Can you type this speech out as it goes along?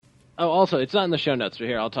Oh, also, it's not in the show notes, but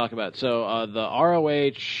here, I'll talk about it. So, the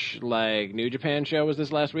ROH, New Japan show was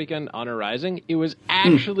this last weekend, Honor Rising. It was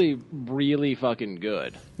actually really fucking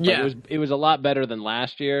good. Yeah. It was a lot better than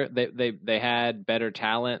last year. They had better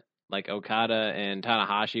talent, like Okada and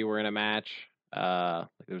Tanahashi were in a match. There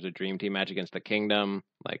was a Dream Team match against the Kingdom.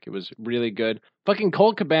 It was really good. Fucking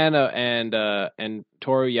Colt Cabana and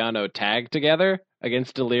Toru Yano tagged together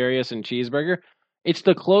against Delirious and Cheeseburger. It's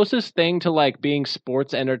the closest thing to being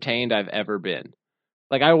sports entertained I've ever been.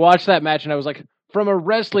 I watched that match and I was like, from a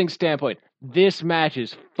wrestling standpoint, this match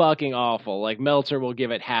is fucking awful. Meltzer will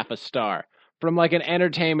give it half a star. From an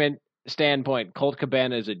entertainment standpoint, Colt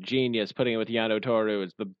Cabana is a genius. Putting it with Yano Toru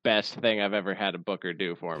is the best thing I've ever had a booker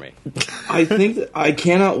do for me. I think I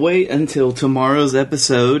cannot wait until tomorrow's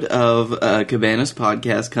episode of Cabana's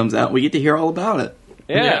podcast comes out. We get to hear all about it.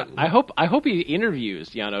 Yeah, I hope he interviews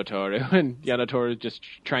Yano Toru, and Yano Toru is just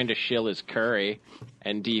trying to shill his curry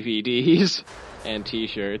and DVDs and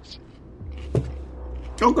T-shirts.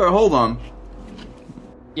 Okay, hold on.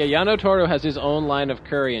 Yeah, Yano Toru has his own line of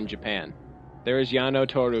curry in Japan. There is Yano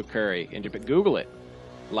Toru curry in Japan. Google it.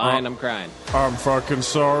 Lying, I'm crying. I'm fucking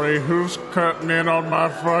sorry. Who's cutting in on my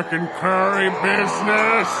fucking curry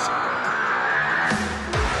business?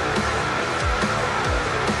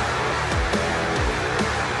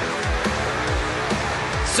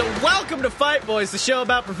 So welcome to Fight Boys, the show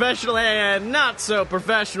about professional and not so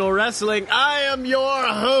professional wrestling. I am your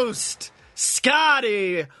host,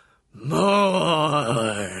 Scotty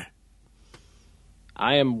Moore.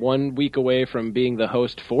 I am 1 week away from being the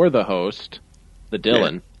host for the host, the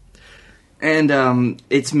Dylan. And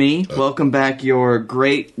it's me. Welcome back, your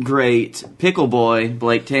great pickle boy,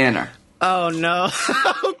 Blake Tanner. Oh no.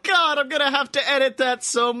 Oh god, I'm gonna have to edit that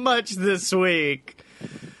so much this week.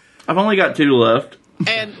 I've only got 2 left.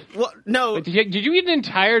 And no. Wait, did you eat an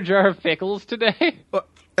entire jar of pickles today?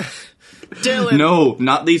 Dylan. No,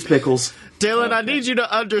 not these pickles. Dylan, Okay. I need you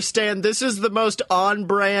to understand, this is the most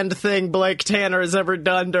on-brand thing Blake Tanner has ever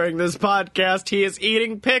done during this podcast. He is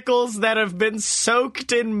eating pickles that have been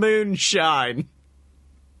soaked in moonshine.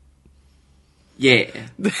 Yeah.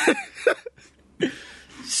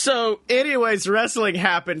 So, anyways, wrestling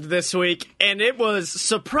happened this week, and it was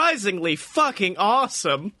surprisingly fucking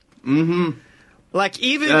awesome. Mm-hmm.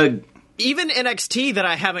 Even NXT that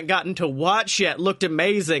I haven't gotten to watch yet looked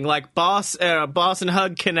amazing. Boss and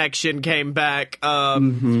Hug Connection came back.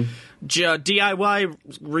 DIY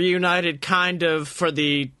reunited kind of for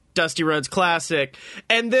the Dusty Rhodes Classic.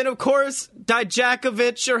 And then, of course,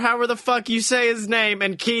 Dijakovic, or however the fuck you say his name,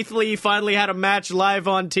 and Keith Lee finally had a match live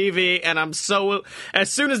on TV, and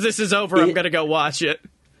as soon as this is over, I'm going to go watch it.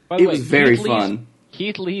 By the It was very fun.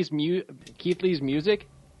 Keith Lee's music,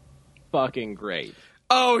 fucking great.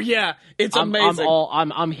 Oh yeah, it's amazing.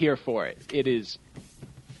 I'm here for it. It is.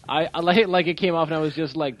 I like it came off and I was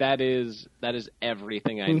just like, that is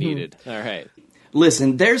everything I needed. All right.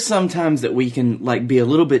 Listen, there's sometimes that we can be a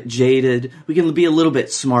little bit jaded. We can be a little bit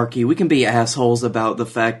smarky. We can be assholes about the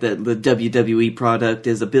fact that the WWE product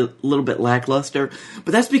is a little bit lackluster.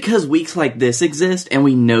 But that's because weeks like this exist, and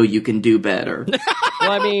we know you can do better.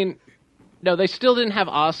 Well, I mean, no, they still didn't have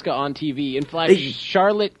Asuka on TV. In fact,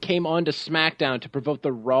 Charlotte came on to SmackDown to promote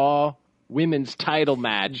the Raw Women's title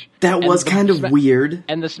match. That was kind of weird.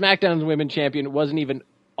 And the SmackDown Women's Champion wasn't even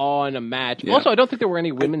on a match. Yeah. Also, I don't think there were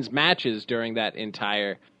any women's matches during that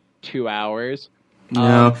entire 2 hours.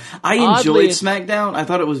 No. I enjoyed oddly, SmackDown. I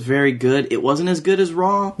thought it was very good. It wasn't as good as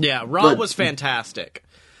Raw. Yeah, Raw was fantastic.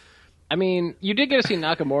 I mean, you did get to see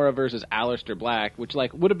Nakamura versus Aleister Black, which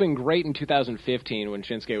would have been great in 2015 when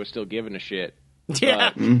Shinsuke was still giving a shit.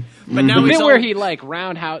 Yeah, But now the bit where he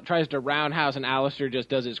tries to roundhouse and Aleister just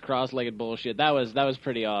does his cross-legged bullshit. That was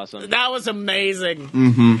pretty awesome. That was amazing.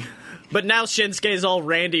 Mm-hmm. But now Shinsuke's all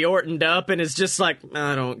Randy Orton'd up and is just like,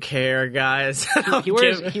 I don't care, guys. He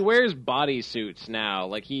wears bodysuits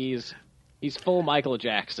now. He's full Michael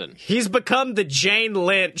Jackson. He's become the Jane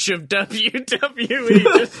Lynch of WWE,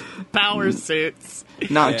 just power suits.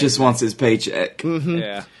 Not just wants his paycheck. Mm-hmm.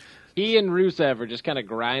 Yeah. He and Rusev are just kind of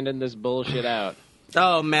grinding this bullshit out.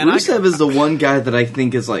 Oh, man. Rusev is the one guy that I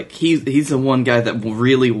think is he's the one guy that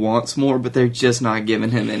really wants more, but they're just not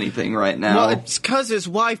giving him anything right now. Well, it's because his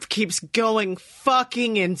wife keeps going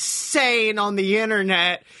fucking insane on the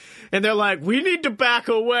internet, and they're like, we need to back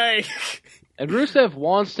away. And Rusev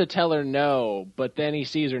wants to tell her no, but then he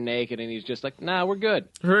sees her naked and he's just like, nah, we're good.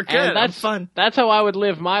 We're good. And That's fun. That's how I would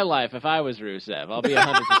live my life if I was Rusev. I'll be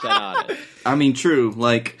 100% on it. I mean, true.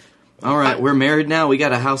 All right, we're married now. We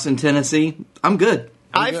got a house in Tennessee. I'm good.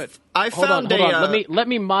 I'm good. I found hold on. Let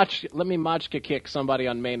me Machka kick somebody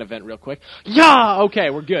on main event real quick. Yeah, okay,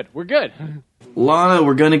 we're good. Lana,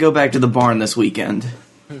 we're going to go back to the barn this weekend.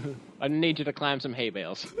 I need you to climb some hay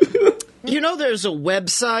bales. You know, there's a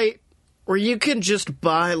website where you can just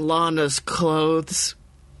buy Lana's clothes.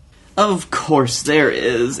 Of course there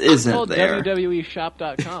is, isn't there?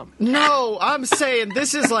 WWEshop.com. No, I'm saying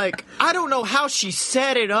this is like, I don't know how she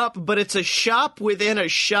set it up, but it's a shop within a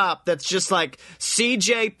shop that's just like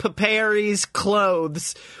CJ Paperi's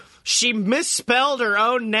clothes. She misspelled her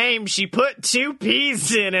own name. She put 2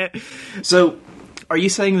 P's in it. So, are you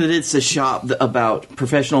saying that it's a shop about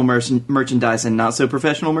professional merchandise and not so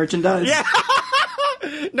professional merchandise? Yeah.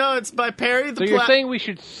 No, it's by Perry the So you're saying we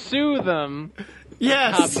should sue them?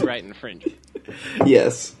 Yes. Copyright infringement.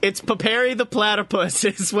 Yes. It's Paperi the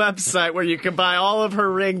Platypus' website where you can buy all of her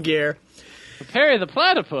ring gear. Paperi the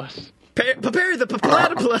Platypus? Paperi the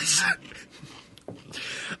Platypus.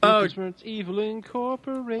 It's Evil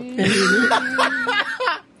Incorporated.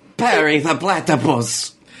 Perry the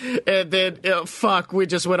Platypus. And then, we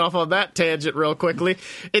just went off on that tangent real quickly.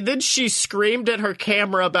 And then she screamed at her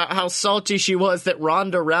camera about how salty she was that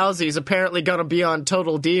Ronda Rousey's apparently going to be on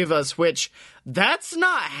Total Divas, which, that's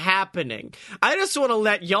not happening. I just want to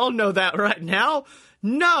let y'all know that right now.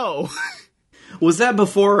 No. Was that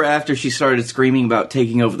before or after she started screaming about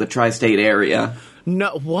taking over the tri-state area?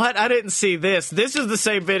 No, what? I didn't see this. This is the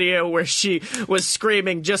same video where she was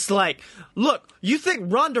screaming just like, look, you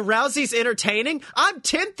think Ronda Rousey's entertaining? I'm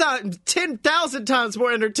 10,000 times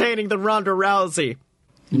more entertaining than Ronda Rousey.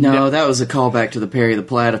 No, that was a callback to the Perry the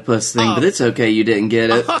Platypus thing, but it's okay you didn't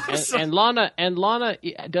get it. And Lana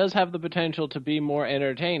does have the potential to be more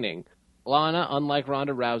entertaining. Lana, unlike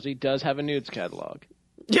Ronda Rousey, does have a nudes catalog.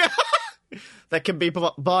 Yeah. That can be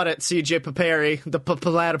bought at CJ Paperi,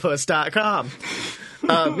 theplatypus.com.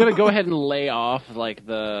 I'm gonna go ahead and lay off like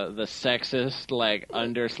the sexist like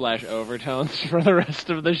under/overtones for the rest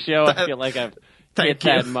of the show. I feel like I've hit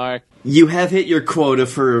that mark. You have hit your quota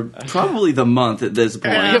for probably the month at this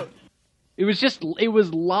point. It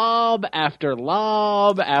was lob after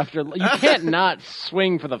lob after. You can't not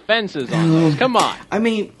swing for the fences on those. Come on. I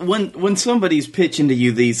mean, when somebody's pitching to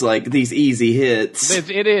you these easy hits,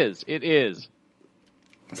 it is.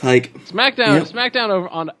 It's like SmackDown. Yep. SmackDown over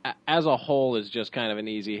on as a whole is just kind of an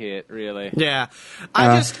easy hit, really. Yeah,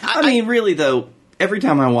 I mean, really though, every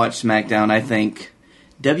time I watch SmackDown, I think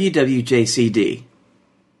WWJCD.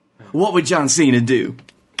 What would John Cena do?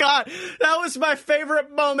 God, that was my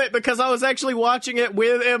favorite moment because I was actually watching it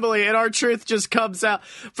with Emily and our truth just comes out.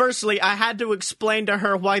 Firstly, I had to explain to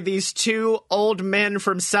her why these 2 old men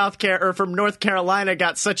from North Carolina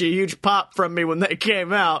got such a huge pop from me when they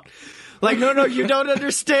came out. Like, no, you don't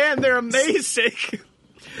understand. They're amazing.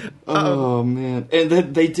 Oh, man. And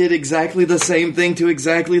they did exactly the same thing to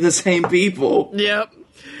exactly the same people. Yep.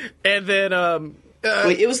 And then,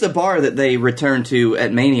 wait, it was the bar that they returned to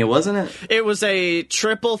at Mania, wasn't it? It was a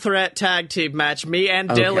triple threat tag team match. Me and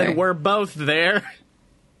Dylan were both there.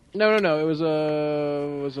 No. It was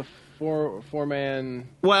a four-man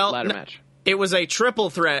ladder match. It was a triple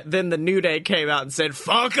threat. Then the New Day came out and said,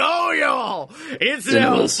 "Fuck all y'all! It's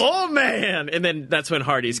now 4-man!" And then that's when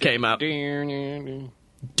Hardys came out. That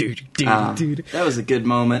was a good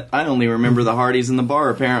moment. I only remember the Hardys in the bar,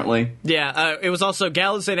 apparently. Yeah, it was also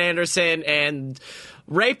Gallows and Anderson and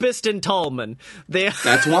Rapist and Tolman.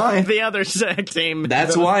 That's why. The other tag team.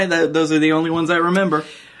 That's why. Those are the only ones I remember.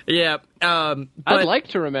 Yeah. I'd like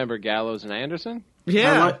to remember Gallows and Anderson.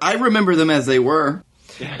 Yeah. I remember them as they were.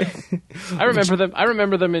 I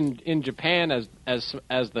remember them in Japan as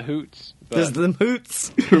the Hoots. As the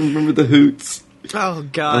Hoots. I remember the Hoots. Oh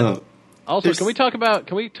God. Also, can we talk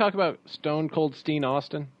about Stone Cold Steve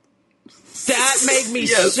Austin? That made me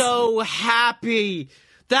so happy.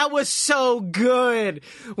 That was so good.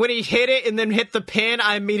 When he hit it and then hit the pin,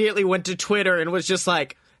 I immediately went to Twitter and was just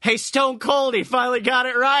like, "Hey, Stone Cold, he finally got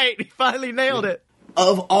it right. He finally nailed it."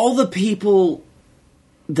 Of all the people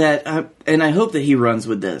that, and I hope that he runs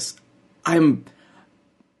with this, I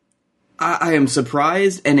am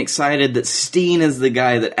surprised and excited that Steen is the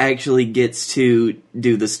guy that actually gets to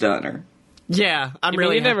do the stunner. Yeah,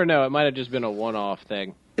 you never know. It might have just been a one-off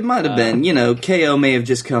thing. It might have been, KO may have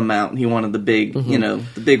just come out and he wanted the big,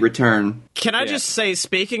 the big return. Can I just say,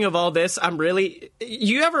 speaking of all this,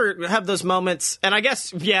 you ever have those moments, and I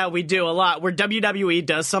guess, we do a lot, where WWE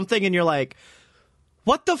does something and you're like,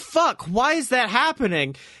 what the fuck? Why is that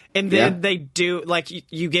happening? And then they do,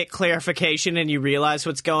 you get clarification and you realize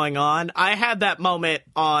what's going on. I had that moment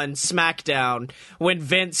on SmackDown when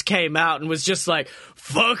Vince came out and was just like,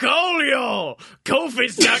 "Fuck all y'all!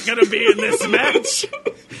 Kofi's not gonna be in this match."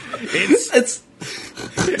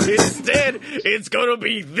 Instead, it's gonna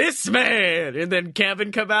be this man. And then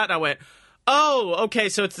Kevin come out, and I went, oh, okay,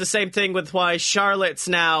 so it's the same thing with why Charlotte's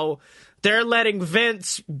now... They're letting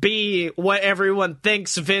Vince be what everyone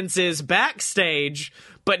thinks Vince is backstage,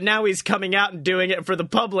 but now he's coming out and doing it for the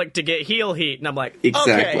public to get heel heat. And I'm like,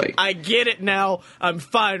 Exactly. okay, I get it now. I'm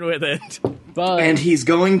fine with it. But And he's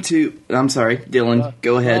going to... I'm sorry, Dylan,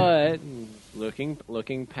 go ahead. But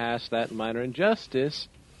looking past that minor injustice,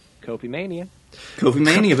 Kofi Mania. Kofi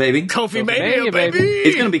Mania, baby. Kofi Mania, Mania, baby. baby!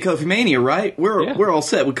 It's going to be Kofi Mania, right? We're all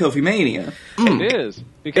set with Kofi Mania. It is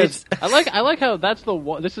because I like how that's the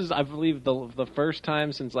one. This is, I believe, the first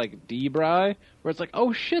time since like D-Bry where it's like,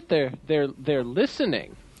 oh shit, they're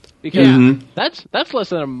listening, because that's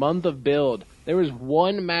less than a month of build. There was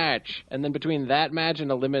one match, and then between that match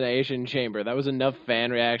and Elimination Chamber, that was enough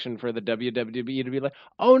fan reaction for the WWE to be like,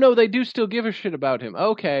 oh no, they do still give a shit about him.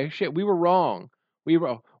 Okay, shit, we were wrong. We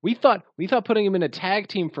thought putting him in a tag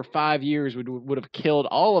team for 5 years would have killed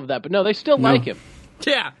all of that, but no, they still like him.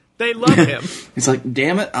 Yeah, they love him. It's like,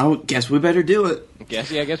 damn it, I guess we better do it. I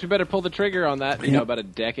guess we better pull the trigger on that. You know, about a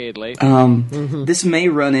decade late. This may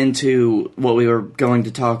run into what we were going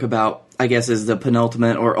to talk about, I guess, is the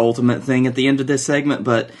penultimate or ultimate thing at the end of this segment,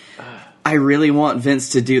 but I really want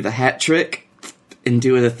Vince to do the hat trick and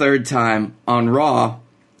do it a third time on Raw,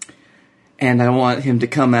 and I want him to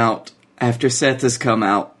come out after Seth has come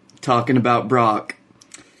out, talking about Brock.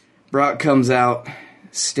 Brock comes out,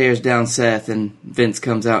 stares down Seth, and Vince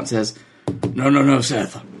comes out and says, No,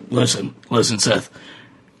 Seth. Listen, Seth.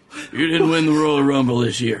 You didn't win the Royal Rumble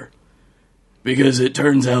this year. Because it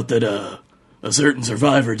turns out that a certain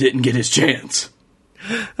survivor didn't get his chance.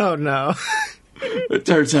 Oh, no. It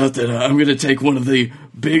turns out that I'm going to take one of the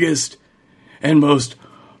biggest and most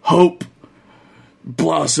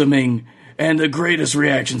hope-blossoming and the greatest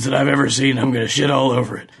reactions that I've ever seen. I'm going to shit all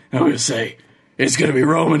over it. I'm going to say, it's going to be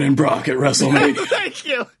Roman and Brock at WrestleMania. Thank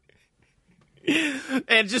you.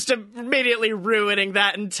 And just immediately ruining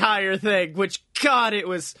that entire thing, which, God, it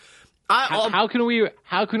was... How can we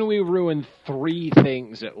ruin 3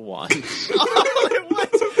 things at once? It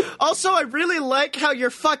was. Also, I really like how your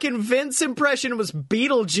fucking Vince impression was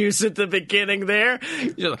Beetlejuice at the beginning there.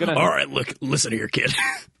 You're like, all right, listen here, kid.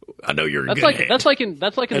 I know you're a good hand. That's like in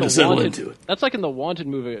the Wanted. That's like in the Wanted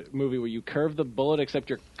movie where you curve the bullet, except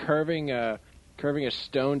you're curving a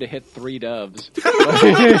stone to hit 3 doves.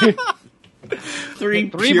 3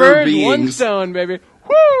 birds, beings. 1 stone, baby.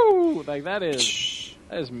 Woo! Like that is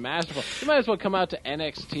masterful. You might as well come out to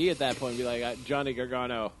NXT at that point and be like, Johnny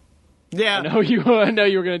Gargano. Yeah. I know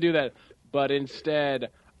you were going to do that, but instead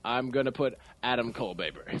I'm going to put Adam Cole,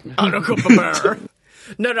 baby. Adam Cole.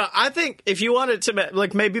 No, I think if you wanted to,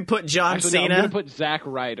 maybe put John Cena. I'm going to put Zack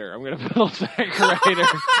Ryder. I'm going to put Zack Ryder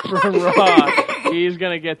from Raw. He's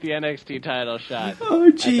going to get the NXT title shot. Oh,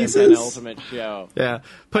 Jesus. At the penultimate show. Yeah.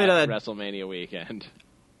 Put at WrestleMania weekend.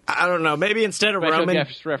 I don't know. Maybe instead of Special Roman.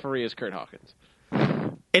 guest referee is Kurt Hawkins.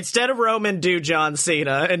 Instead of Roman, do John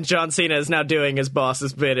Cena, and John Cena is now doing his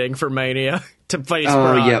boss's bidding for Mania to face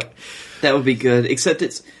Brock. Yeah. That would be good. Except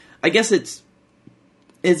I guess it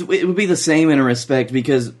would be the same in a respect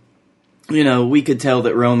because, you know, we could tell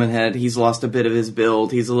that he's lost a bit of his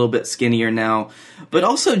build. He's a little bit skinnier now. But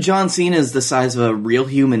also John Cena is the size of a real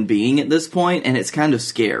human being at this point, and it's kind of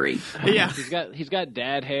scary. Yeah. He's got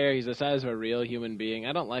dad hair. He's the size of a real human being.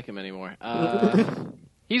 I don't like him anymore.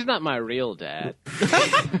 He's not my real dad.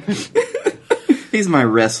 He's my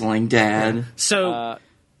wrestling dad. So,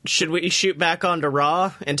 should we shoot back onto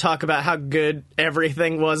Raw and talk about how good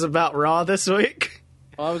everything was about Raw this week?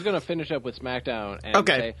 Well, I was going to finish up with SmackDown and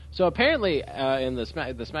say, so apparently in the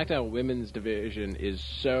SmackDown women's division is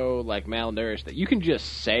so malnourished that you can just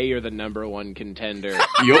say you're the number 1 contender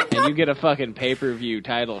and you get a fucking pay-per-view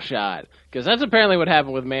title shot. Because that's apparently what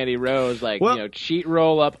happened with Mandy Rose, cheat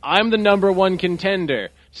roll up, I'm the number 1 contender.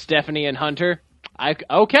 Stephanie and Hunter,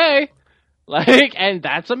 okay. And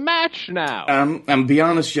that's a match now. I'm be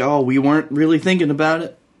honest, y'all, we weren't really thinking about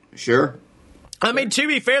it. Sure. I mean, to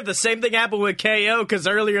be fair, the same thing happened with KO, because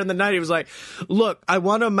earlier in the night he was like, look, I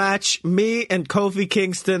want to match me and Kofi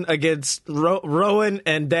Kingston against Rowan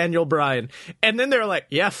and Daniel Bryan. And then they're like,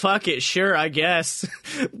 yeah, fuck it, sure, I guess.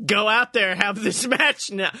 Go out there, have this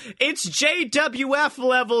match now. It's JWF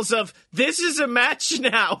levels of, this is a match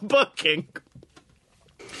now, booking.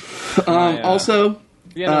 Also,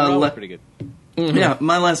 was pretty good. Mm-hmm. Yeah,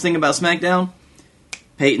 my last thing about SmackDown,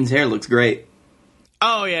 Peyton's hair looks great.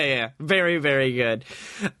 Oh yeah, very, very good.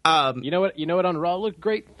 You know what on Raw looked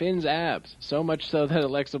great? Finn's abs. So much so that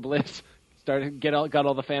Alexa Bliss got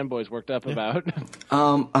all the fanboys worked up about.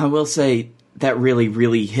 I will say that really,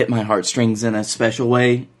 really hit my heartstrings in a special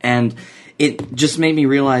way. And it just made me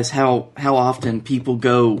realize how often people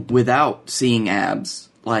go without seeing abs,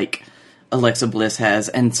 like Alexa Bliss has.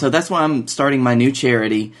 And so that's why I'm starting my new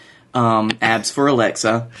charity, Abs for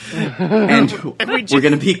Alexa. And we're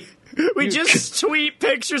going to be... We just tweet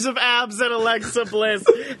pictures of abs at Alexa Bliss.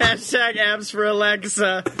 Hashtag abs for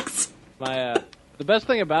Alexa. The best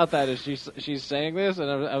thing about that is she's saying this, and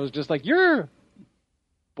I was just like, your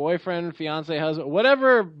boyfriend, fiance, husband,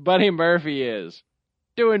 whatever Buddy Murphy is,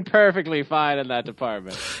 doing perfectly fine in that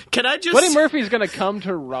department. Can I just... Buddy Murphy's going to come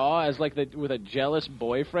to Raw as like with a jealous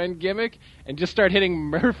boyfriend gimmick and just start hitting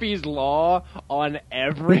Murphy's Law on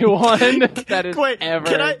everyone that has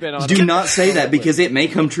ever been on. Do not say that because it may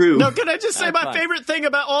come true. No, can I just say my favorite thing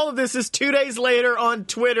about all of this is 2 days later on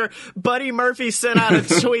Twitter, Buddy Murphy sent out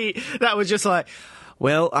a tweet that was just like,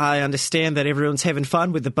 well, I understand that everyone's having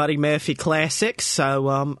fun with the Buddy Murphy Classic, so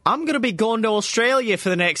I'm going to be going to Australia for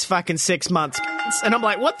the next fucking 6 months. And I'm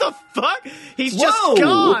like, what the fuck? He's just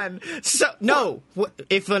gone. So no,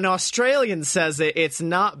 if an Australian says it, it's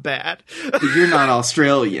not bad. But you're not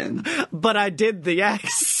Australian. But I did the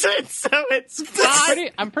accent, so it's fine.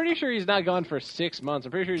 I'm pretty sure he's not gone for 6 months.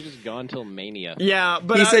 I'm pretty sure he's just gone till Mania. Yeah,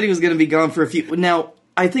 but he said he was going to be gone for a few... Now...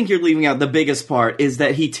 I think you're leaving out the biggest part, is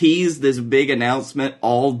that he teased this big announcement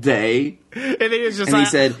all day. And he was just he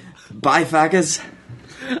said, bye, fuckers.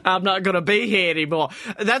 I'm not going to be here anymore.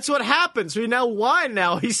 That's what happens. We know why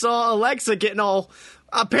now. He saw Alexa getting all...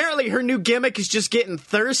 Apparently her new gimmick is just getting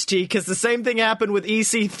thirsty, because the same thing happened with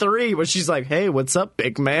EC3, where she's like, hey, what's up,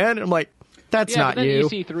 big man? And I'm like, that's not you.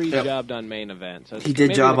 EC3 jobbed on main event. So he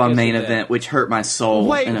did job on main event, which hurt my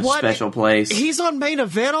soul in a special place. He's on main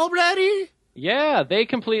event already? Yeah, they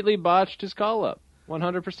completely botched his call-up.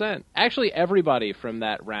 100%. Actually, everybody from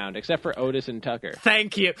that round, except for Otis and Tucker.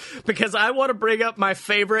 Thank you, because I want to bring up my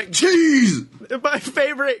favorite... Jeez! My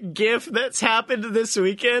favorite GIF that's happened this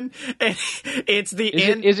weekend, and it's the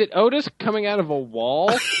end... Is it Otis coming out of a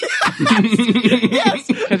wall? Yes!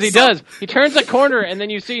 Because he does. He turns a corner, and then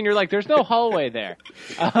you see, and you're like, there's no hallway there.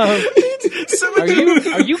 Are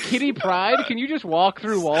you Kitty Pryde? Can you just walk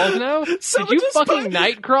through walls now? Did you fucking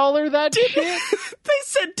Nightcrawler that shit? They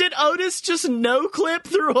said, did Otis just no-clip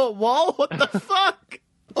through a wall? What the fuck?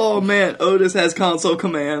 Oh man, Otis has console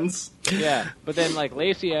commands. Yeah, but then like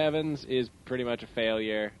Lacey Evans is pretty much a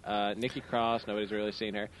failure. Nikki Cross, nobody's really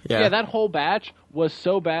seen her. Yeah, that whole batch was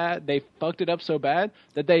so bad, they fucked it up so bad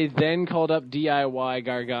that they then called up DIY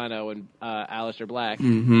Gargano and Aleister Black.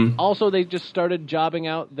 Mm-hmm. Also, they just started jobbing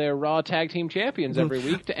out their Raw Tag Team Champions every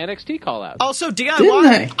week to NXT call-outs. Also,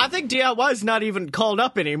 DIY, I think DIY is not even called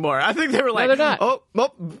up anymore. I think they were like, no, they're not. Oh,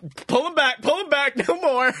 pull him back, no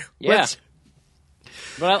more. Yeah.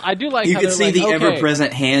 But I do like you how could see like, the okay.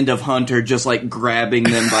 ever-present hand of Hunter just like grabbing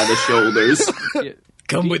them by the shoulders.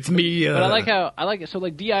 Come with me. But I like it. So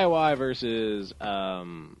like DIY versus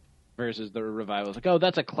the Revival. It's like, oh,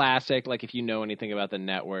 that's a classic. Like if you know anything about the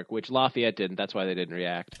network, which Lafayette didn't. That's why they didn't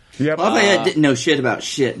react. Yep. Lafayette didn't know shit about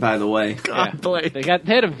shit, by the way. They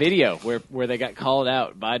had a video where they got called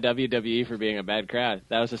out by WWE for being a bad crowd.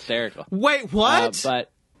 That was hysterical. Wait, what?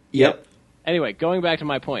 But yep. Anyway, going back to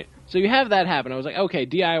my point. So you have that happen. I was like, okay,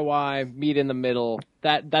 DIY, meet in the middle.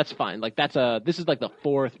 That's fine. Like this is like the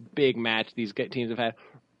fourth big match these teams have had.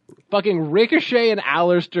 Fucking Ricochet and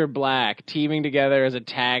Aleister Black teaming together as a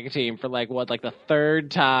tag team for like the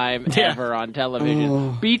third time ever on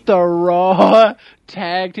television. Beat the Raw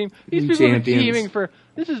tag team. These people are teaming for.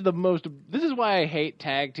 This is why I hate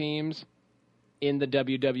tag teams in the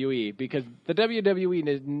WWE, because the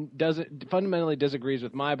WWE fundamentally disagrees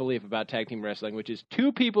with my belief about tag team wrestling, which is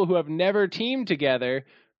two people who have never teamed together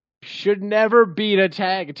should never beat a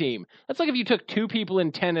tag team. That's like if you took two people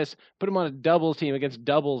in tennis, put them on a doubles team against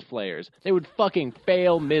doubles players. They would fucking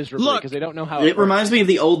fail miserably because they don't know how it works. Reminds me of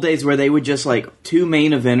the old days where they would just like two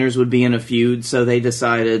main eventers would be in a feud, so they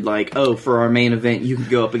decided like, oh, for our main event you can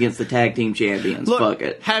go up against the tag team champions. Look, fuck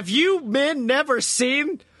it. Have you men never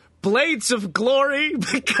seen Blades of Glory?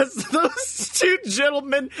 Because those two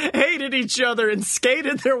gentlemen hated each other and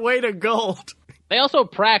skated their way to gold. They also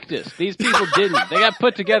practiced. These people didn't. They got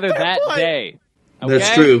put together that day. Okay?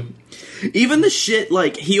 That's true. Even the shit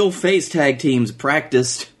like heel face tag teams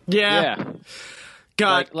practiced. Yeah.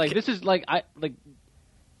 God, like this is like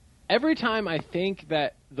every time I think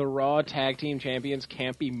that the Raw Tag Team championships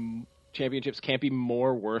can't be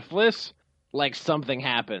more worthless, like something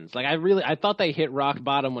happens. Like I thought they hit rock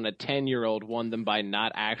bottom when a 10-year-old won them by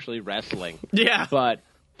not actually wrestling. Yeah. But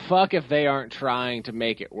fuck if they aren't trying to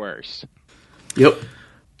make it worse. Yep.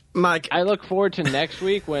 Mike, I look forward to next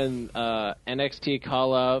week when NXT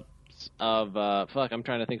call-ups chance of I'm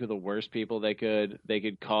trying to think of the worst people they could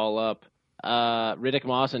call up. Riddick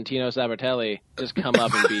Moss and Tino Sabatelli just come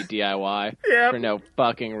up and beat DIY for no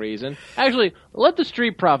fucking reason. Actually, let the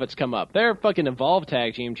Street Profits come up. They're fucking Evolve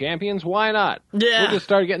Tag Team champions. Why not? Yeah. We'll just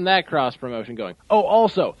start getting that cross promotion going. Oh,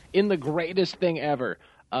 also, in the greatest thing ever,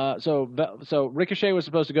 so Ricochet was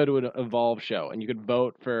supposed to go to an Evolve show, and you could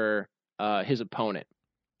vote for his opponent.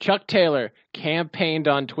 Chuck Taylor campaigned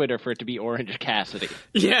on Twitter for it to be Orange Cassidy.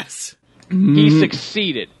 Yes. He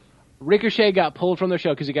succeeded. Ricochet got pulled from the show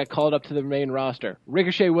because he got called up to the main roster.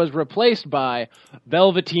 Ricochet was replaced by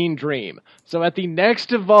Velveteen Dream. So at the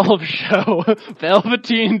next Evolve show,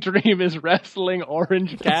 Velveteen Dream is wrestling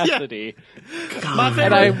Orange Cassidy. My favorite.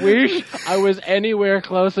 And I wish I was anywhere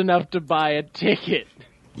close enough to buy a ticket.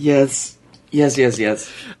 Yes.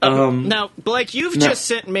 Now, Blake, you've just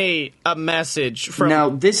sent me a message from... Now,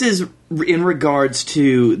 this is in regards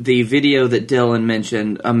to the video that Dylan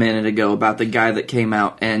mentioned a minute ago about the guy that came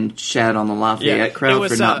out and shat on the Lafayette crowd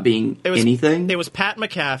for not being anything. It was Pat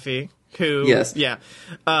McAfee who... Yes. Yeah.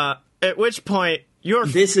 At which point,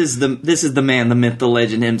 This is the man, the myth, the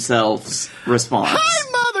legend himself's response.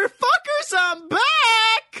 Hi, motherfuckers, I'm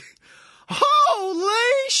back!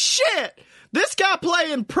 Holy shit! This guy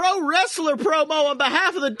playing pro wrestler promo on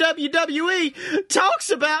behalf of the WWE talks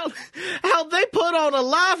about how they put on a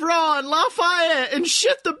live Raw in Lafayette and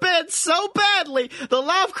shit the bed so badly the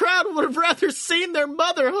live crowd would have rather seen their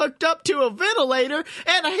mother hooked up to a ventilator,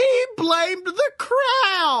 and he blamed the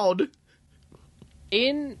crowd.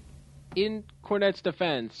 In Cornette's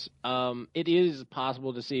defense, it is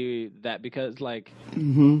possible to see that because, like,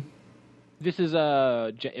 this is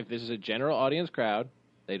if this is a general audience crowd.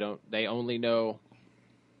 They only know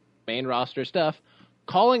main roster stuff.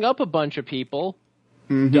 Calling up a bunch of people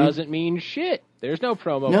doesn't mean shit. There's no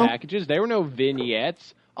promo packages. There were no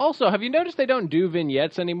vignettes. Also, have you noticed they don't do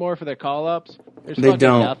vignettes anymore for their call-ups? There's fucking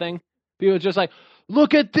nothing. People are just like,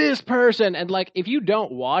 look at this person. And, like, if you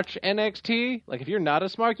don't watch NXT, like, if you're not a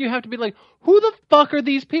smart, you have to be like, who the fuck are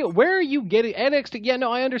these people? Where are you getting NXT? Yeah,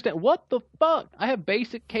 no, I understand. What the fuck? I have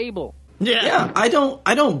basic cable. Yeah, I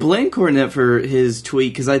don't blame Cornette for his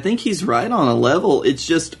tweet because I think he's right on a level. It's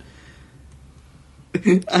just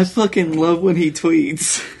I fucking love when he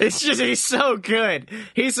tweets. It's just he's so good.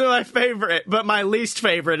 He's my favorite, but my least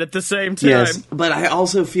favorite at the same time. Yes, but I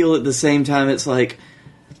also feel at the same time it's like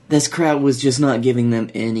this crowd was just not giving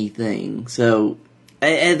them anything. So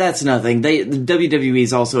and that's nothing. The WWE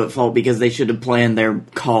is also at fault because they should have planned their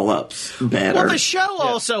call-ups better. Well, the show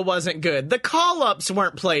also wasn't good. The call-ups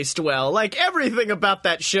weren't placed well. Like, everything about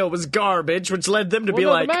that show was garbage, which led them to be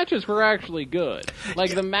like... the matches were actually good.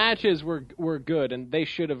 Like, the matches were good, and they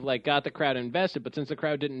should have, like, got the crowd invested, but since the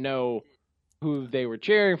crowd didn't know who they were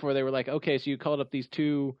cheering for, they were like, okay, so you called up these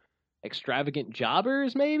two extravagant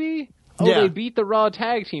jobbers, maybe? Oh, yeah. They beat the Raw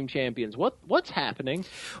Tag Team Champions. What's happening?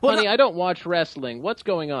 Well, honey, I don't watch wrestling. What's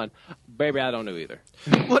going on? Baby, I don't know either.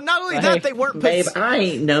 Well, not only that, they weren't... Babe, I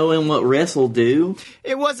ain't knowing what wrestle do.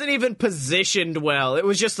 It wasn't even positioned well. It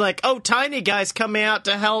was just like, oh, Tiny Guy's coming out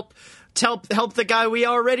to help the guy we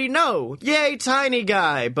already know. Yay, Tiny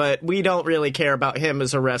Guy. But we don't really care about him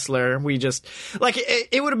as a wrestler. We just... Like,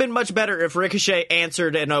 it would have been much better if Ricochet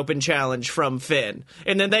answered an open challenge from Finn.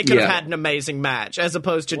 And then they could have had an amazing match, as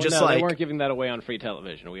opposed to they weren't giving that away on free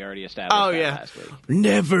television. We already established that last week.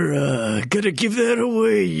 Never gonna give that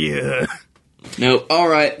away, yeah. No,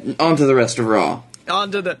 alright, on to the rest of Raw.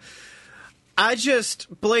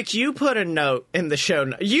 Blake, you put a note in the show.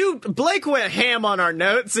 Blake went ham on our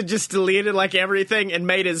notes and just deleted like everything and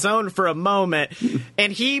made his own for a moment.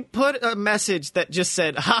 And he put a message that just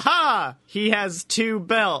said, "Ha, he has 2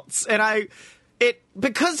 belts." And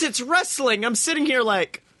because it's wrestling, I'm sitting here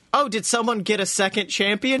like, oh, did someone get a second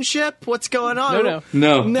championship? What's going on?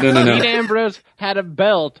 No. Dean Ambrose had a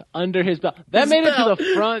belt under his belt. That made it to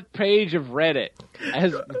the front page of Reddit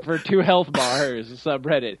as for 2 health bars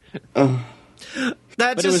subreddit.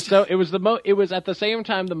 But it was at the same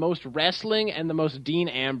time the most wrestling and the most Dean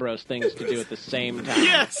Ambrose things to do at the same time.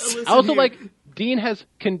 Yes. Also, like, Dean has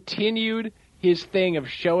continued his thing of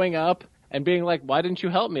showing up and being like, why didn't you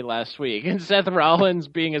help me last week? And Seth Rollins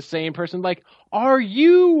being a sane person, like, are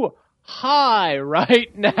you high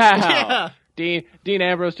right now? Yeah. Dean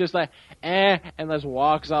Ambrose just like, and just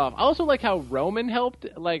walks off. I also like how Roman helped,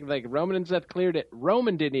 like Roman and Seth cleared it.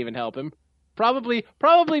 Roman didn't even help him.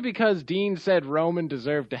 Probably because Dean said Roman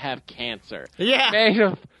deserved to have cancer. Yeah. May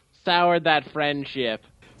have soured that friendship.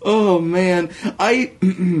 Oh, man. I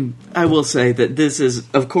will say that this is,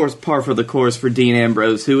 of course, par for the course for Dean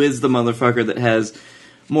Ambrose, who is the motherfucker that has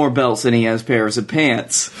more belts than he has pairs of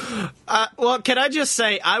pants. Well, can I just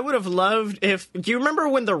say, I would have loved if... Do you remember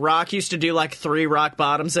when The Rock used to do, like, 3 rock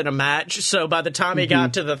bottoms in a match? So by the time he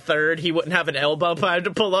got to the third, he wouldn't have an elbow pad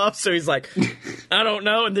to pull off. So he's like, I don't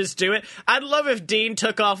know, and just do it. I'd love if Dean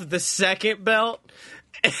took off the second belt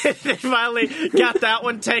and then finally got that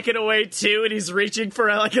one taken away, too, and he's reaching for,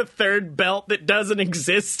 like, a third belt that doesn't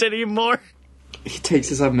exist anymore. He takes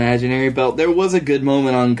his imaginary belt. There was a good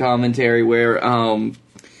moment on commentary where,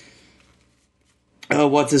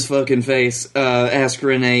 what's his fucking face? Asked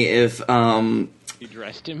Renee if, You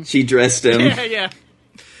dressed him? she dressed him. Yeah.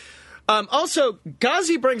 Also,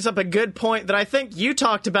 Ghazi brings up a good point that I think you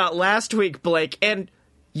talked about last week, Blake, and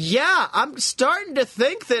yeah, I'm starting to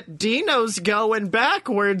think that Dino's going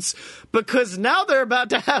backwards because now they're about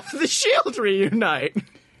to have the Shield reunite.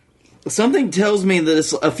 Something tells me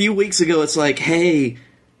that a few weeks ago it's like, hey,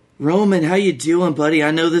 Roman, how you doing, buddy?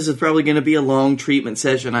 I know this is probably going to be a long treatment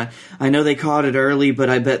session. I know they caught it early, but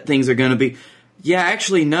I bet things are going to be... Yeah,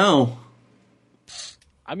 actually, no.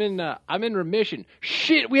 I'm in remission.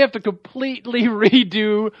 Shit, we have to completely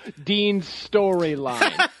redo Dean's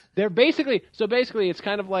storyline. They're basically it's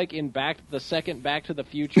kind of like in the second Back to the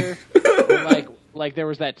Future, where like there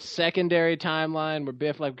was that secondary timeline where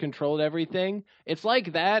Biff like controlled everything. It's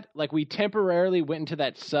like that. Like we temporarily went into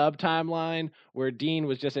that sub timeline where Dean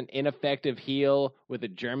was just an ineffective heel with a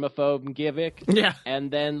germaphobe gimmick. Yeah,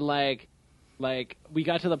 and then like we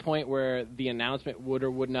got to the point where the announcement would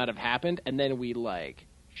or would not have happened, and then we like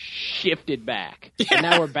shifted back, and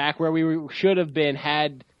now we're back where we should have been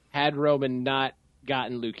had Roman not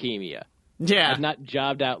gotten leukemia. Yeah. Had not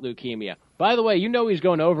jobbed out leukemia. By the way, you know he's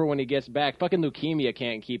going over when he gets back. Fucking leukemia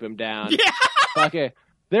can't keep him down. Yeah. Fucking,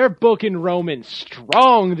 they're booking Roman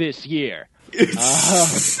strong this year.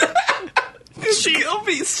 She'll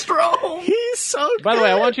be strong. He's so good. By the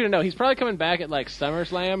way, I want you to know he's probably coming back at like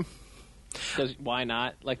SummerSlam. Because why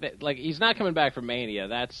not? Like he's not coming back for Mania.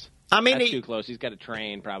 That's too close. He's got to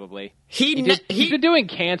train, probably. He's been doing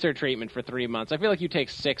cancer treatment for 3 months. I feel like you take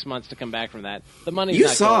 6 months to come back from that. The money's You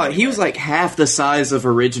not saw going it. anywhere. He was like half the size of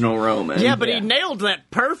original Roman. Yeah, but he nailed that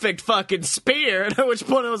perfect fucking spear, at which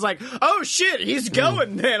point I was like, oh shit, he's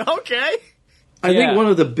going then, okay. I think one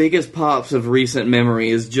of the biggest pops of recent memory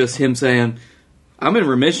is just him saying, I'm in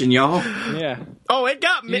remission, y'all. Yeah. Oh, it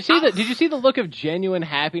got me. Did you see the look of genuine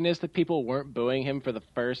happiness that people weren't booing him for the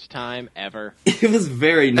first time ever? It was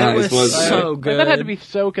very nice, was wasn't it? so good. Like, that had to be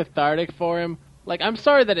so cathartic for him. Like, I'm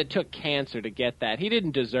sorry that it took cancer to get that. He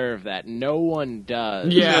didn't deserve that. No one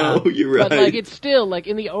does. Yeah. No, you're right. But, like, it's still, like,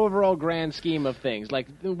 in the overall grand scheme of things, like,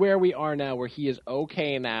 where we are now, where he is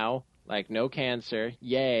okay now, like, no cancer,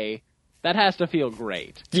 yay, that has to feel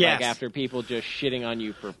great. Yes. Like, after people just shitting on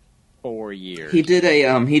you for 4 years. He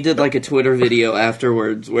did like a Twitter video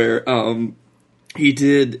afterwards where he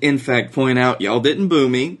did in fact point out y'all didn't boo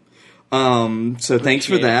me. So thanks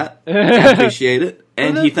for that. I appreciate it.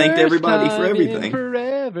 And he thanked everybody for everything.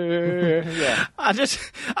 Forever. Yeah.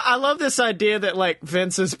 I love this idea that like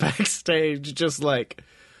Vince is backstage just like,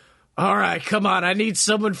 all right, come on, I need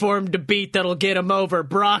someone for him to beat that'll get him over.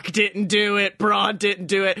 Brock didn't do it. Braun didn't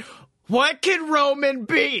do it. What can Roman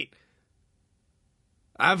beat?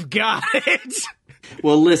 I've got it.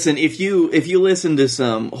 Well, listen, if you listen to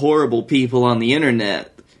some horrible people on the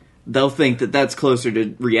internet, they'll think that that's closer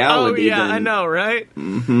to reality. Oh yeah, than, I know, right?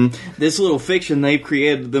 This little fiction they've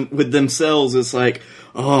created with themselves is like,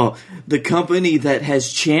 oh, the company that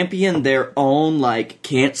has championed their own like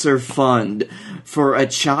cancer fund for a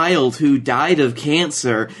child who died of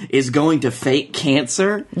cancer is going to fake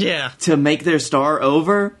cancer, to make their star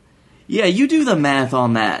over. Yeah, you do the math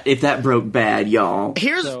on that. If that broke bad, y'all.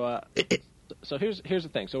 So here's the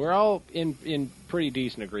thing. So we're all in pretty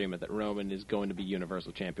decent agreement that Roman is going to be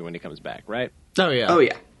Universal Champion when he comes back, right? Oh yeah. Oh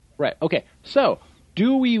yeah. Right. Okay. So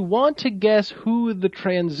do we want to guess who the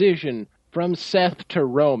transition from Seth to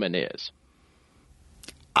Roman is?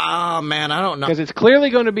 Oh man, I don't know. Because it's clearly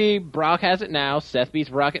going to be Brock has it now. Seth beats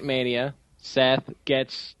Brock at Mania. Seth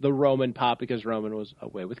gets the Roman pop because Roman was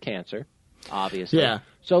away with cancer, obviously. Yeah.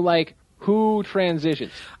 So like, who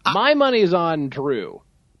transitions? My money is on Drew.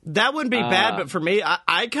 That wouldn't be bad, but for me,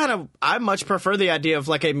 I much prefer the idea of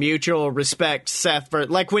like a mutual respect Seth for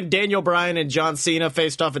like when Daniel Bryan and John Cena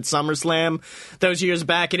faced off at SummerSlam those years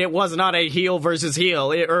back, and it was not a heel versus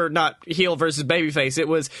heel, or not heel versus babyface. It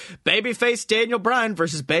was babyface Daniel Bryan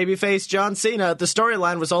versus babyface John Cena. The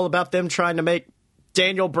storyline was all about them trying to make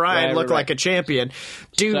Daniel Bryan look like a champion.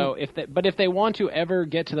 Dude. So if they want to ever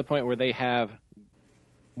get to the point where they have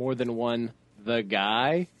more than one the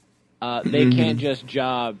guy, they can't just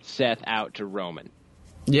job Seth out to Roman.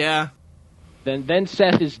 Yeah. then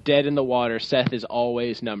Seth is dead in the water. Seth is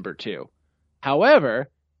always number 2. However,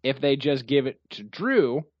 if they just give it to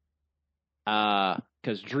Drew,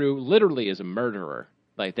 because Drew literally is a murderer.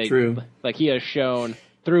 True. Like he has shown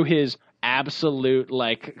through his absolute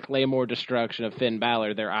Claymore destruction of Finn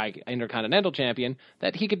Balor, their Intercontinental Champion,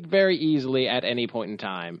 that he could very easily at any point in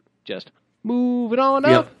time just move it on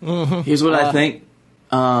up. Here's what I think.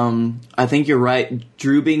 I think you're right.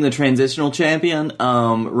 Drew being the transitional champion,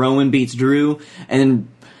 Roman beats Drew, and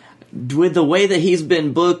with the way that he's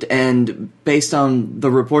been booked and based on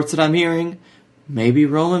the reports that I'm hearing, maybe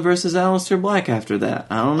Roman versus Aleister Black after that.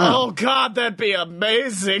 I don't know. Oh God, that'd be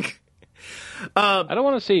amazing. I don't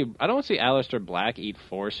want to see Aleister Black eat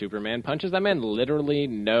 4 Superman punches. That man literally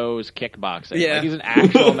knows kickboxing. Yeah. Like he's an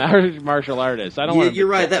actual martial artist. I don't want. You're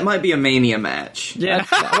right. That might be a Mania match. Yeah.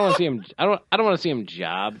 I don't want to see him. I don't want to see him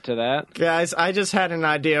job to that. Guys, I just had an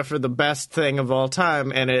idea for the best thing of all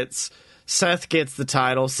time, and it's Seth gets the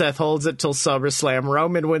title. Seth holds it till SummerSlam.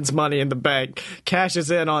 Roman wins Money in the Bank,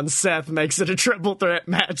 cashes in on Seth, makes it a triple threat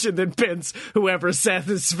Match, and then pins whoever Seth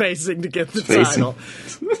is facing to get the title.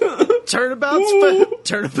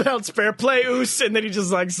 Turnabout's fair play, Oos, and then he just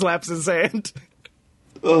slaps his hand.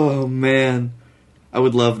 Oh man, I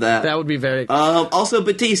would love that. That would be very. Also,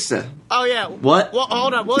 Batista. Oh yeah. What? Well,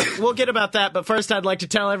 hold on. We'll get about that. But first, I'd like to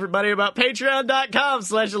tell everybody about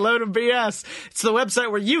Patreon.com/AloadofBS. It's the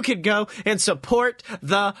website where you could go and support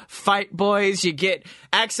the Fight Boys. You get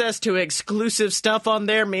access to exclusive stuff on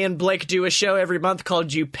there. Me and Blake do a show every month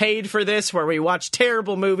called You Paid for This, where we watch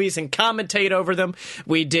terrible movies and commentate over them.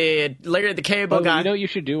 We did Larry the Cable Guy. You know what you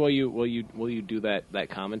should do while you do that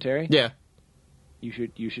commentary? Yeah.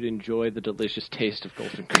 You should enjoy the delicious taste of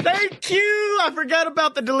Golden Crisp. Thank you! I forgot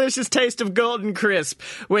about the delicious taste of Golden Crisp,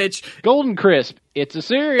 which... Golden Crisp, it's a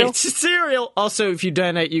cereal. It's a cereal. Also, if you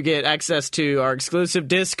donate, you get access to our exclusive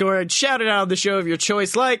Discord. Shout it out on the show of your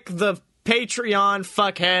choice, like the Patreon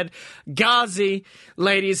fuckhead, Ghazi,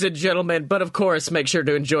 ladies and gentlemen. But of course, make sure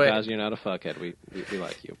to enjoy it. Ghazi, you're not a fuckhead. We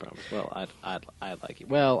like you, I promise. Well, I'd like you.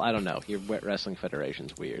 Well, I don't know. Your Wet Wrestling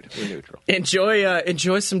Federation's weird. We're neutral.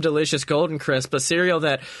 Enjoy some delicious Golden Crisp, a cereal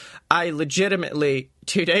that I legitimately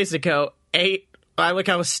 2 days ago ate. I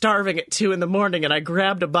was starving at 2 a.m, and I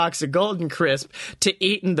grabbed a box of Golden Crisp to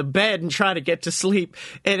eat in the bed and try to get to sleep,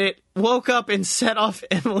 and it woke up and set off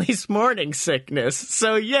Emily's morning sickness.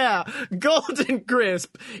 So yeah, Golden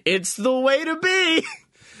Crisp, it's the way to be.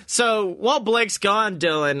 So while Blake's gone,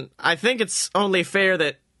 Dylan, I think it's only fair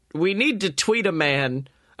that we need to tweet a man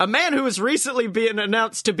who has recently been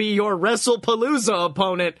announced to be your WrestlePalooza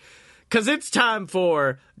opponent, because it's time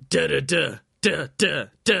for Dust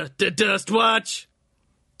Watch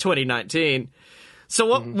 2019. So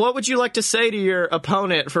what would you like to say to your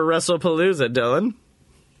opponent for WrestlePalooza, Dylan?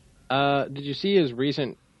 Did you see his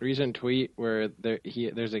recent tweet where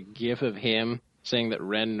there's a gif of him saying that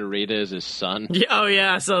Ren Narita is his son? Yeah, oh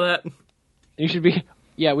yeah, I saw that. We should be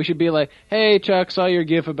like, hey Chuck, saw your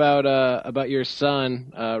gif about your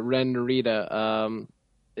son, Ren Narita.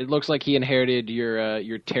 It looks like he inherited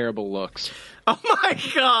your terrible looks. Oh my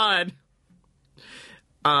god.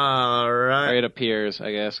 All right. It appears,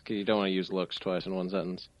 I guess, because you don't want to use looks twice in one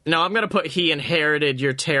sentence. No, I'm going to put he inherited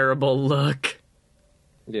your terrible look.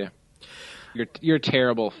 Yeah. Your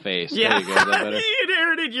terrible face. Yeah. There you go. Is that better? He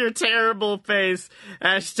inherited your terrible face. #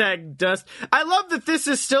 Dust. I love that this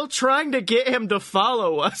is still trying to get him to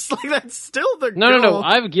follow us. Like, that's still the goal. No.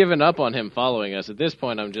 I've given up on him following us. At this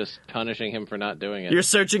point, I'm just punishing him for not doing it. You're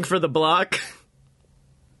searching for the block?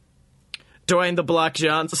 Dwayne the Block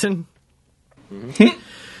Johnson? Mm-hmm.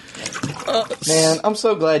 Man, I'm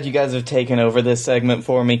so glad you guys have taken over this segment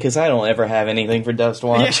for me, because I don't ever have anything for Dust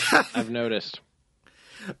Watch. Yeah. I've noticed.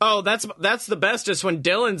 Oh, that's the bestest when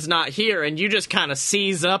Dylan's not here and you just kind of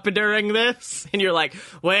seize up during this, and you're like,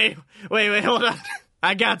 wait, hold on.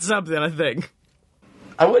 I got something, I think.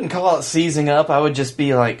 I wouldn't call it seizing up. I would just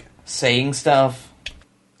be, saying stuff.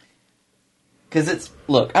 Because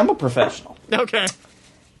look, I'm a professional. Okay.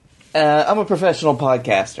 I'm a professional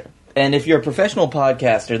podcaster. And if you're a professional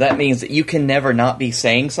podcaster, that means that you can never not be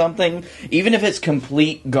saying something, even if it's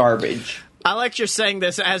complete garbage. I like you're saying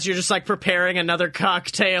this as you're just preparing another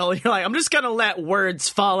cocktail. You're like, I'm just going to let words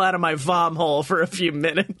fall out of my vom hole for a few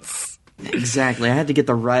minutes. Exactly. I had to get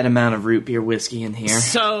the right amount of root beer whiskey in here.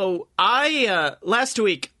 So last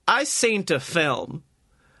week, I seen a film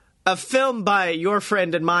by your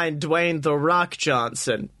friend and mine, Dwayne The Rock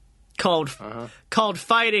Johnson, called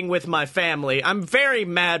Fighting With My Family. I'm very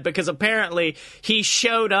mad because apparently he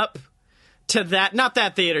showed up to not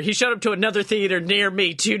that theater. He showed up to another theater near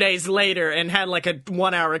me 2 days later and had a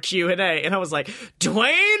 1 hour Q&A. And I was like,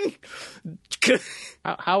 Dwayne,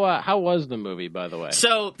 How was the movie, by the way?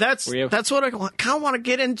 So that's what I kind of want to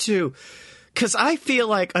get into, because I feel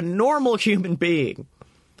like a normal human being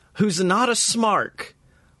who's not a smark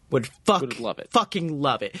would love it. Fucking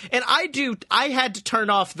love it. And I had to turn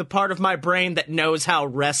off the part of my brain that knows how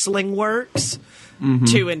wrestling works.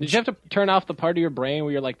 Did you have to turn off the part of your brain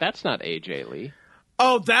where you're like, that's not AJ Lee?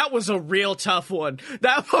 Oh, that was a real tough one.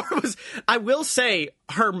 That part was, I will say,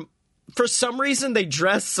 for some reason they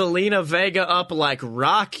dressed Selena Vega up like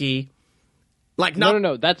Rocky. Like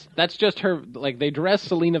No, that's just her, like, they dressed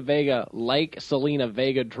Selena Vega like Selena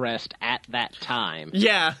Vega dressed at that time.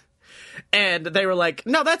 Yeah. And they were like,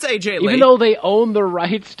 no, that's AJ Lee. Even though they own the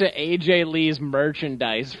rights to AJ Lee's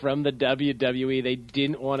merchandise from the WWE, they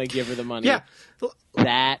didn't want to give her the money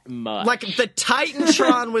that much. Like, the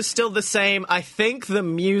Titantron was still the same. I think the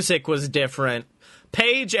music was different.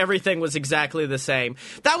 Paige, everything was exactly the same.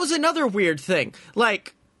 That was another weird thing.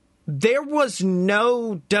 Like, there was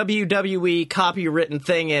no WWE copywritten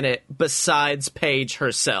thing in it besides Paige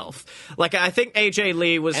herself. Like, I think AJ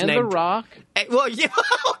Lee was and named... The Rock? Well, yeah,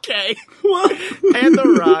 okay. And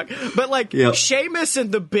The Rock. But, like, Yep. Sheamus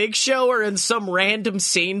and The Big Show are in some random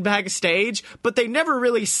scene backstage, but they never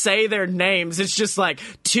really say their names. It's just like,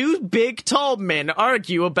 two big, tall men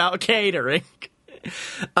argue about catering.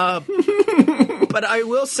 But I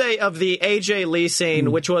will say, of the AJ Lee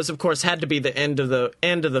scene, which was, of course, had to be the end of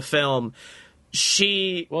the film,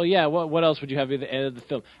 she... Well, yeah, what else would you have at the end of the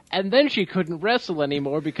film? And then she couldn't wrestle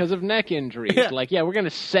anymore because of neck injuries. Yeah. Like, yeah, we're going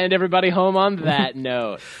to send everybody home on that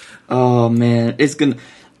note. Oh man, it's gonna.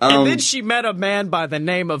 And then she met a man by the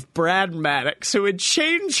name of Brad Maddox who would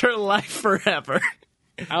change her life forever.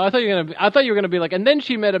 I thought you were gonna be like, and then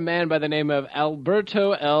she met a man by the name of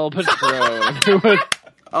Alberto El Patron, who would,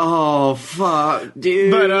 Oh fuck,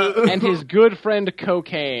 dude. But, and his good friend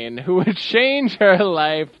Cocaine, who would change her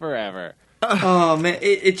life forever. Oh man,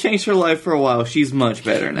 it changed her life for a while. She's much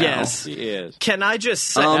better now. Yes. She is. Can I just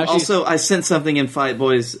say... Also, I sent something in Fight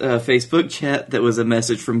Boy's Facebook chat that was a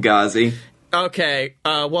message from Ghazi. Okay,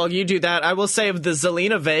 while you do that, I will say of the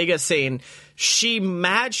Zelina Vega scene, she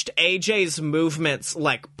matched AJ's movements,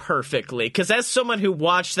 like, perfectly. Because as someone who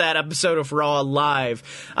watched that episode of Raw live,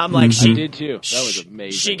 I'm like, I did too. That was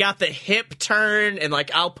amazing. She got the hip turn, and,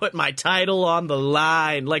 like, I'll put my title on the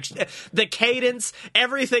line. Like, the cadence,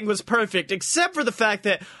 everything was perfect, except for the fact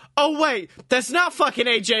that, oh, wait, that's not fucking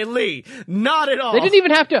AJ Lee. Not at all. They didn't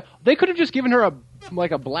even have to. They could have just given her a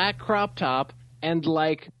black crop top and,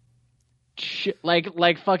 like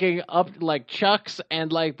fucking up, like, Chucks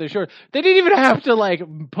and, like, the shirt. They didn't even have to, like,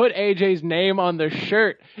 put AJ's name on the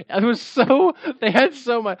shirt. It was so... They had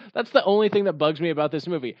so much... That's the only thing that bugs me about this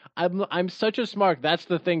movie. I'm such a smart... That's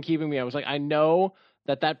the thing keeping me... I was like, I know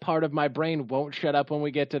that part of my brain won't shut up when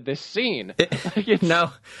we get to this scene.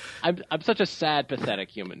 No. I'm such a sad, pathetic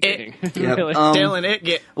human being. Yep. Really.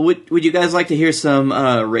 Dylan, Would you guys like to hear some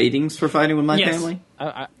ratings for Fighting With My Yes. Family?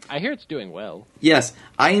 I hear it's doing well. Yes.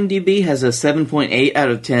 IMDb has a 7.8 out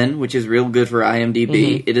of 10, which is real good for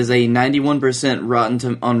IMDb. It is a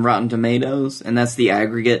 91% on Rotten Tomatoes, and that's the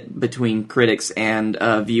aggregate between critics and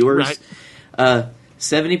viewers. Right.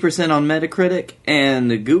 70% on Metacritic, and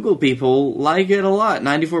the Google people like it a lot,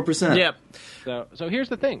 94%. Yep. So here's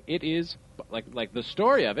the thing. It is, like the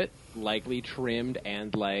story of it, likely trimmed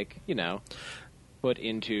and, like, you know, put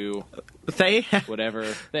into whatever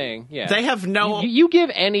thing. Yeah. They have no... You give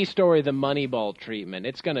any story the Moneyball treatment,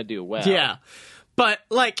 it's going to do well. Yeah. But,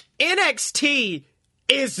 like, NXT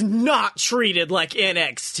is not treated like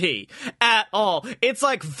NXT at all. It's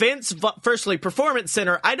like Vince, firstly, Performance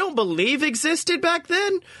Center, I don't believe existed back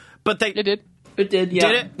then, but they... It did. It did, yeah.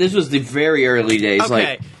 Did it? This was the very early days. Okay.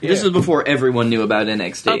 Like, this was before everyone knew about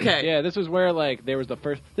NXT. Okay. Yeah, this was where, like, there was the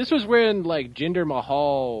first... This was when, like, Jinder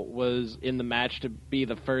Mahal was in the match to be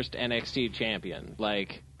the first NXT champion.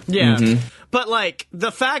 Like... Yeah. But, like,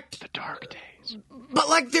 the fact... The dark days. But,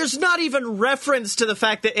 like, there's not even reference to the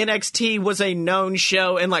fact that NXT was a known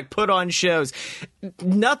show and, like, put on shows.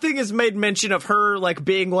 Nothing is made mention of her, like,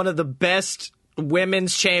 being one of the best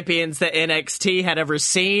women's champions that NXT had ever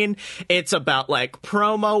seen. It's about, like,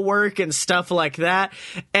 promo work and stuff like that.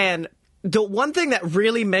 And the one thing that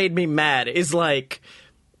really made me mad is, like,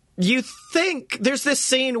 you think there's this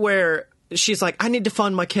scene where she's like, I need to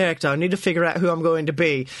fund my character. I need to figure out who I'm going to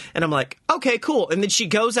be. And I'm like, okay, cool. And then she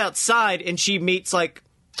goes outside and she meets, like,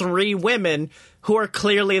 3 women who are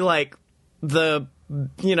clearly, like, the,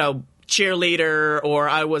 you know, cheerleader, or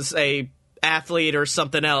I was a athlete or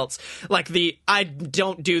something else. Like the, I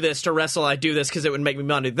don't do this to wrestle, I do this because it would make me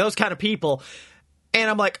money. Those kind of people. And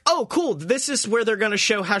I'm like, oh, cool. This is where they're going to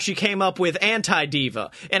show how she came up with Anti-Diva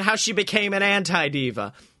and how she became an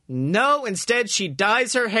Anti-Diva. No, instead she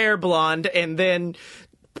dyes her hair blonde and then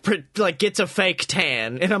like gets a fake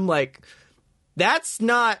tan. And I'm like, that's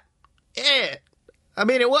not it. I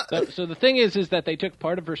mean, it was. So the thing is that they took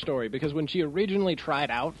part of her story, because when she originally tried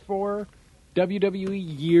out for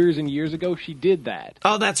WWE years and years ago, she did that.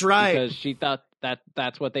 Oh, that's right. Because she thought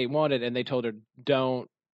that's what they wanted, and they told her, don't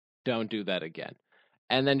do that again.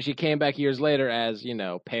 And then she came back years later as,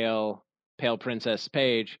 pale Princess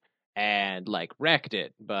Paige, and like wrecked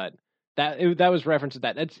it. But that was reference to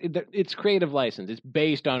that. It's creative license. It's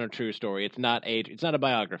based on a true story. It's not a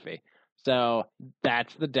biography. So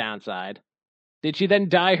that's the downside. Did she then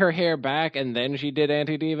dye her hair back and then she did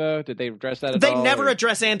Anti-Diva? Did they address that at all? They never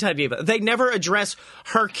address Anti-Diva. They never address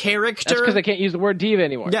her character. That's because they can't use the word diva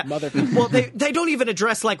anymore. Yeah. Well, they don't even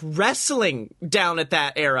address, like, wrestling down at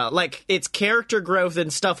that era. Like, it's character growth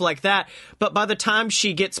and stuff like that. But by the time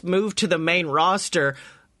she gets moved to the main roster,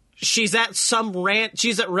 she's at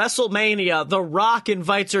she's at WrestleMania. The Rock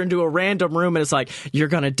invites her into a random room and is like, you're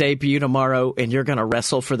going to debut tomorrow and you're going to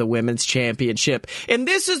wrestle for the women's championship. And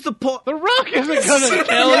this is the point. The Rock isn't going to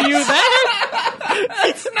tell you that.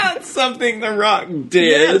 It's not something The Rock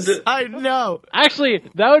did. Yes, I know. Actually,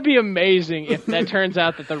 that would be amazing if that turns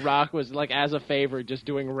out that The Rock was, like, as a favor, just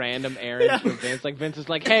doing random errands for Vince. Like, Vince is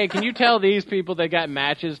like, hey, can you tell these people they got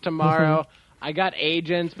matches tomorrow? I got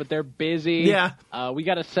agents, but they're busy. Yeah. We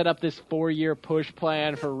got to set up this 4-year push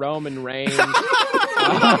plan for Roman Reigns.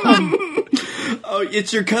 Oh,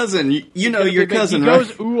 it's your cousin. You know your cousin, he right? He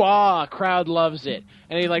goes, ooh-ah, crowd loves it.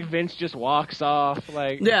 And Vince just walks off.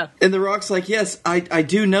 Yeah. And The Rock's like, yes, I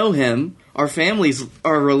do know him. Our families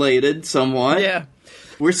are related somewhat. Yeah.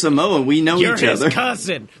 We're Samoan. We know You're each other. You're his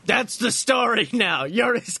cousin. That's the story now.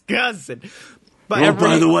 You're his cousin. But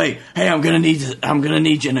by the way, hey, I'm gonna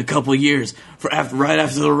need you in a couple years right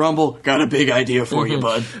after the Rumble. Got a big idea for you,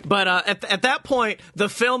 bud. But at that point, the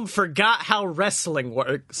film forgot how wrestling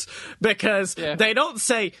works, because they don't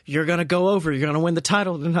say you're gonna go over, you're gonna win the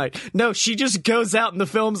title tonight. No, she just goes out, and the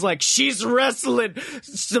film's like, she's wrestling.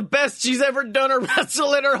 It's the best she's ever done a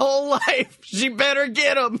wrestle in her whole life. She better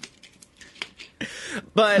get him.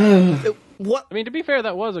 But what? I mean, to be fair,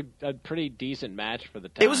 that was a pretty decent match for the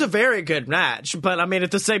time. It was a very good match, but I mean, at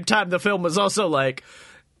the same time, the film was also like,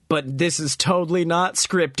 but this is totally not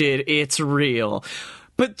scripted. It's real.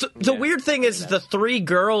 But the weird thing is, the 3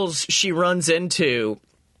 girls she runs into,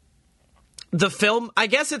 the film, I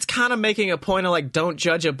guess it's kind of making a point of, like, don't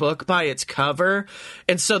judge a book by its cover.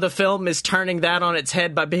 And so the film is turning that on its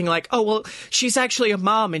head by being like, oh, well, she's actually a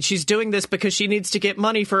mom and she's doing this because she needs to get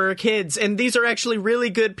money for her kids. And these are actually really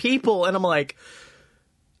good people. And I'm like,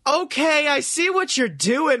 okay, I see what you're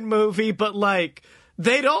doing, movie, but, like,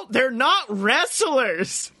 they're not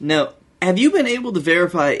wrestlers. No. Have you been able to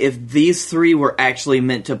verify if these 3 were actually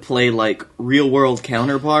meant to play, like, real-world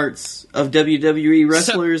counterparts of WWE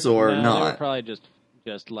wrestlers or no, not? They were probably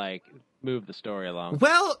just like, move the story along.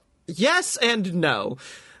 Well, yes and no.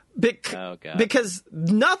 Because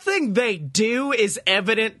nothing they do is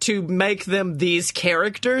evident to make them these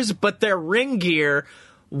characters, but their ring gear,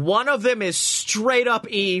 one of them is straight up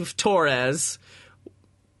Eve Torres,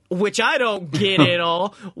 which I don't get at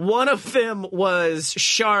all. One of them was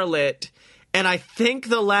Charlotte, and I think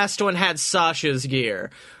the last one had Sasha's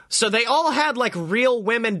gear. So they all had, like, real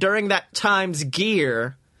women during that time's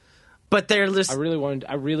gear, but they're just... I really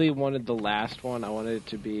wanted the last one. I wanted it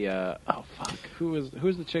to be,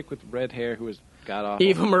 who's the chick with red hair who was god-awful?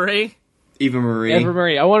 Eva Marie. Eva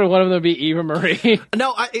Marie. I wanted one of them to be Eva Marie.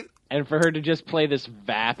 No, and for her to just play this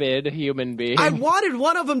vapid human being. I wanted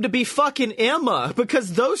one of them to be fucking Emma,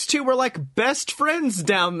 because those two were like best friends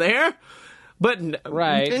down there. But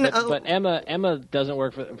but Emma doesn't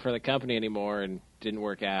work for the company anymore and didn't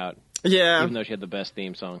work out. Yeah. Even though she had the best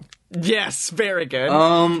theme song. Yes, very good.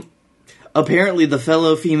 Apparently the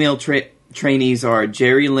fellow female trainees are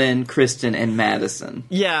Jerry Lynn, Kristen, and Madison.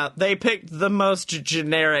 Yeah, they picked the most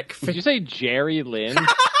generic... Did you say Jerry Lynn?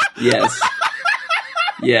 Yes.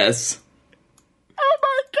 Yes. Oh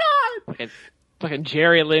my god! Fucking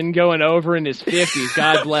Jerry Lynn going over in his 50s.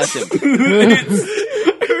 God bless him. Her name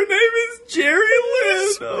is Jerry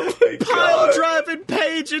Lynn. Oh my god. Pile driving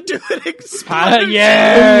Paige into an explosion.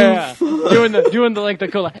 Yeah. doing the like the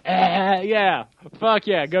cool. Yeah. Fuck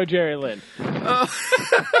yeah. Go Jerry Lynn. Oh.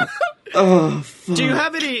 Fuck. Do you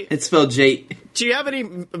have any? It's spelled J. Do you have any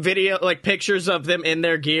video, like pictures of them in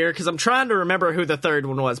their gear? Because I'm trying to remember who the third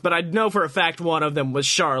one was, but I know for a fact one of them was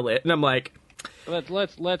Charlotte, and I'm like,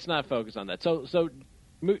 let's not focus on that. So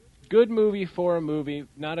good movie for a movie,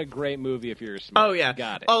 not a great movie if you're smart. Oh, yeah.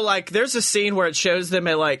 Got it. Oh, like, there's a scene where it shows them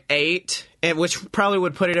at, like, 8, and which probably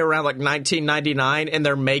would put it around, like, 1999, and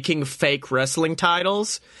they're making fake wrestling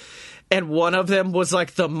titles. And one of them was,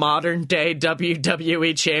 like, the modern-day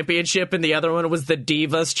WWE Championship, and the other one was the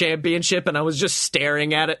Divas Championship, and I was just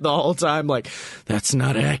staring at it the whole time, like, that's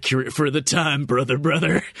not accurate for the time, brother.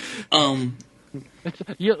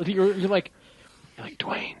 You're like,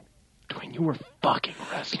 Dwayne, you were fucking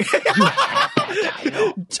wrestling. You had that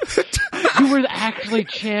title. You were actually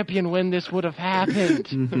champion when this would have happened.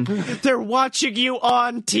 They're watching you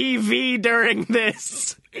on TV during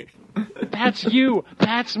this. That's you.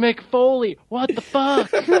 That's Mick Foley. What the fuck?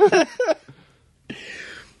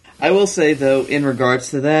 I will say, though, in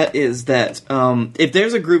regards to that, is that if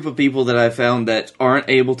there's a group of people that I found that aren't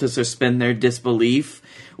able to suspend their disbelief,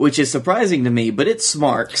 which is surprising to me, but it's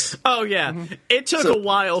Smarks. Oh, yeah. It took a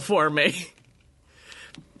while for me.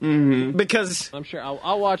 Because I'm sure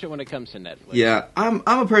I'll watch it when it comes to Netflix. Yeah, I'm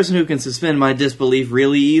a person who can suspend my disbelief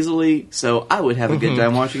really easily, so I would have a good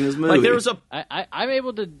time watching this movie. like there was a I'm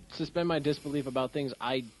able to suspend my disbelief about things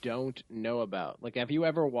I don't know about. Like, have you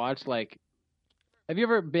ever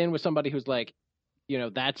been with somebody who's like,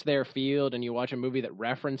 that's their field, and you watch a movie that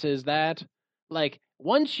references that? Like,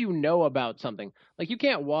 once you know about something, like, you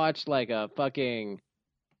can't watch, like, a fucking,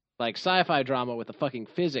 like, sci-fi drama with a fucking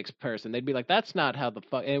physics person. They'd be like, that's not how the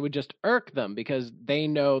fuck, and it would just irk them because they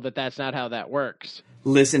know that that's not how that works.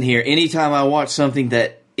 Listen here, anytime I watch something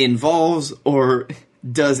that involves or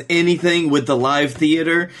does anything with the live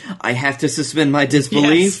theater, I have to suspend my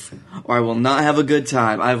disbelief, or I will not have a good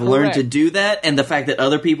time. I've learned to do that, and the fact that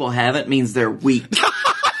other people haven't means they're weak.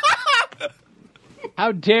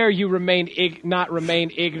 How dare you not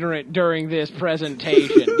remain ignorant during this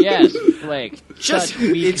presentation? Yes, Blake.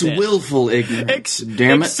 It's willful ignorance.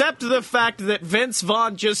 Damn it. Except the fact that Vince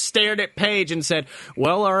Vaughn just stared at Paige and said,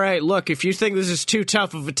 well, all right, look, if you think this is too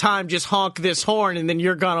tough of a time, just honk this horn and then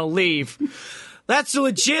you're gonna leave. That's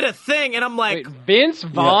legit a thing, and I'm like... Wait, Vince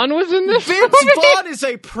Vaughn was in this Vince movie? Vaughn is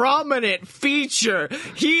a prominent feature.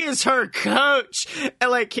 He is her coach.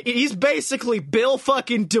 And, like, he's basically Bill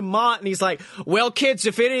fucking DeMont, and he's like, well, kids,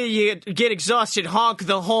 if any of you get exhausted, honk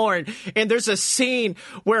the horn. And there's a scene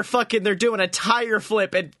where fucking they're doing a tire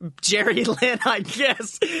flip, and Jerry Lynn, I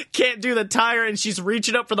guess, can't do the tire, and she's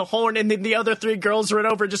reaching up for the horn, and then the other 3 girls run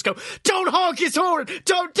over and just go, don't honk his horn!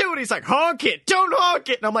 Don't do it! He's like, honk it! Don't honk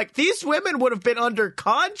it! And I'm like, these women would have been under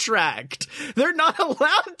contract. They're not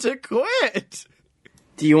allowed to quit.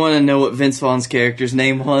 Do you want to know what Vince Vaughn's character's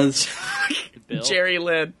name was? Jerry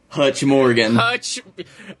Lynn. Hutch Morgan.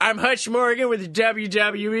 I'm Hutch Morgan with the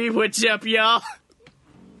WWE. What's up, y'all?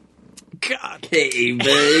 God. Hey,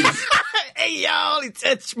 buds. Hey, y'all, it's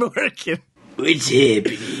Hutch Morgan. What's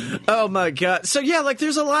happening? Oh, my God. So, yeah, like,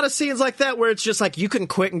 there's a lot of scenes like that where it's just like, you can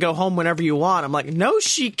quit and go home whenever you want. I'm like, no,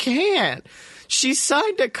 she can't. She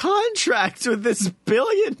signed a contract with this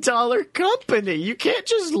billion-dollar company. You can't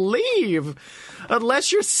just leave unless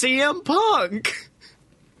you're CM Punk.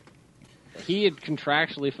 He had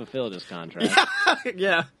contractually fulfilled his contract.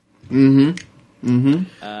 Yeah.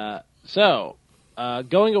 So,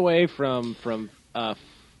 going away from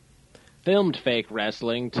filmed fake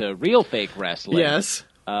wrestling to real fake wrestling. Yes.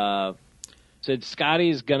 Said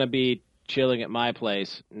Scotty's gonna be chilling at my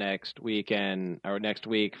place next week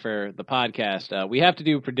for the podcast. We have to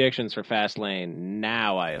do predictions for Fastlane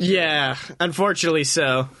now, I assume. Yeah, unfortunately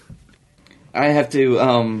so. I have to,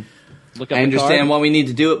 Look up I the understand card. why we need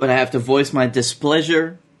to do it, but I have to voice my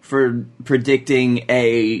displeasure for predicting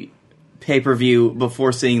a pay-per-view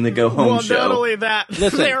before seeing the go-home show. Well, not only that,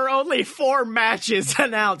 Listen. there are only 4 matches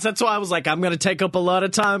announced. That's why I was like, I'm going to take up a lot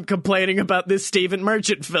of time complaining about this Stephen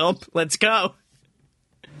Merchant film. Let's go.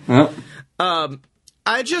 Huh?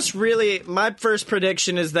 I just really, my first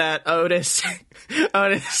prediction is that Otis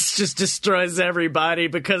just destroys everybody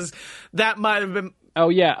because that might have been. Oh,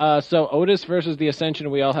 yeah. So Otis versus the Ascension.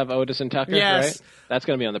 We all have Otis and Tucker, Yes. right? That's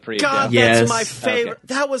going to be on the preview. God, Yes. that's my favorite.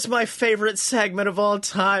 Okay. That was my favorite segment of all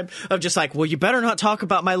time. Of just like, well, you better not talk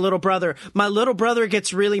about my little brother. My little brother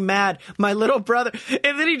gets really mad. My little brother,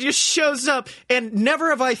 and then he just shows up. And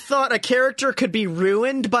never have I thought a character could be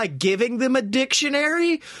ruined by giving them a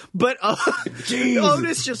dictionary. But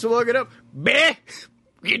Otis just walking up, meh,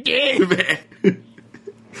 you did.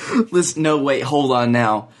 Listen, no, wait, hold on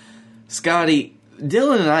now. Scotty,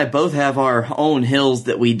 Dylan and I both have our own hills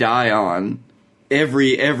that we die on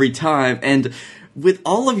every time, and with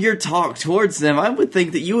all of your talk towards them, I would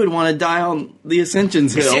think that you would want to die on the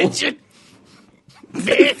Ascension's hill. Ascension.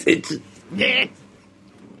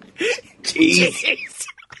 Jeez.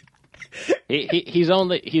 He's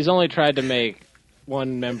only tried to make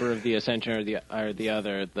one member of the Ascension or the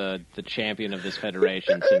other the champion of this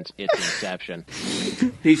federation since its inception.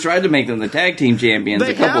 He's tried to make them the tag team champions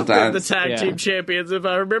They a couple have been times. the tag Yeah. team champions, if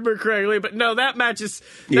I remember correctly. But no, that match is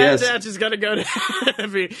Yes. going to go to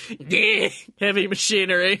heavy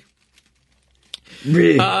machinery.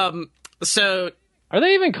 So Are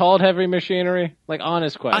they even called Heavy Machinery? Like,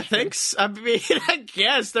 honest question. I think I mean, I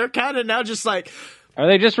guess they're kind of now just like Are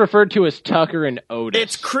they just referred to as Tucker and Otis?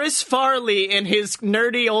 it's Chris Farley and his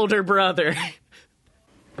nerdy older brother.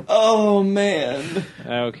 Oh man.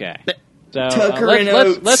 Okay. So Tucker and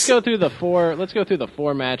let's Oates. go through the four. Let's go through the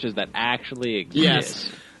four matches that actually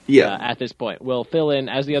exist. Yeah. At this point, we'll fill in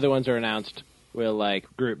as the other ones are announced. We'll like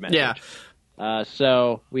group message. Yeah.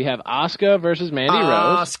 So we have Asuka versus Mandy Rose.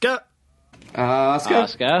 Oscar.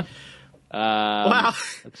 Asuka. Wow.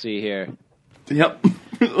 Let's see here. Yep.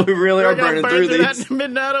 We really are We're gonna burning burn through through these. that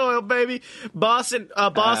midnight oil, baby. Boston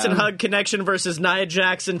Hug Connection versus Nia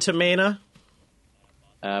Jackson Tamina.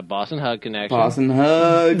 Boston Hug Connection. Boston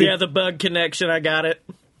Hug. Yeah, the Bug Connection. I got it.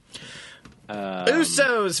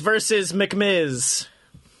 Usos versus McMiz.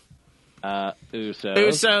 Usos.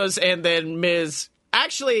 Usos and then Miz.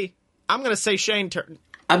 Actually, I'm gonna say Shane.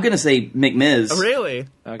 I'm gonna say McMiz. Really? Okay.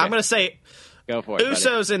 I'm gonna say Go for it. buddy.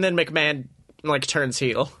 Usos and then McMahon like turns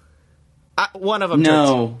heel. One of them.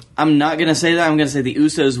 No, I'm not gonna say that. I'm gonna say the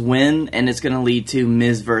Usos win, and it's gonna lead to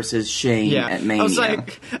Miz versus Shane Yeah, at Mania.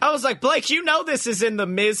 I was like, Blake, you know this is in the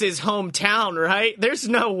Miz's hometown, right? There's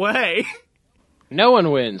no way. No one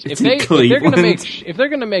wins. It's If in they're gonna Cleveland. if they're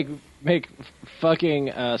gonna make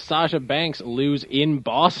fucking Sasha Banks lose in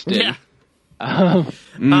Boston.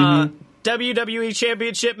 Yeah. WWE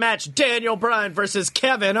Championship match: Daniel Bryan versus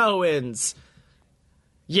Kevin Owens.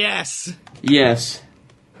 Yes. Yes.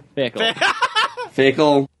 Fickle.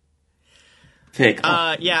 Fickle.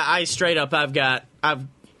 Yeah, I straight up I've got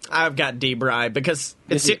D Bryan because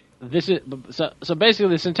it's This is so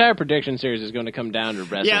basically this entire prediction series is going to come down to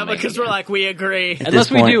WrestleMania. yeah, because we're like we agree.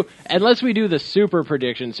 unless we point. do the super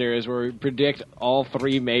prediction series where we predict all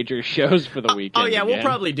three major shows for the weekend. Oh yeah, we'll again.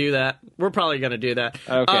 probably do that. We're probably going to do that.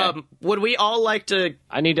 Okay. Would we all like to?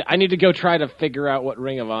 I need to go try to figure out what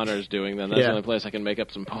Ring of Honor is doing. Then that's Yeah. the only place I can make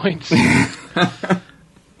up some points.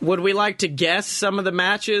 Would we like to guess some of the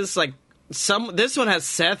matches? Like this one has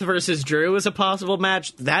Seth versus Drew as a possible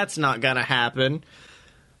match. That's not going to happen.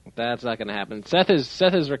 That's not going to happen. Seth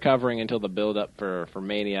is recovering until the build up for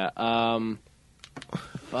Mania.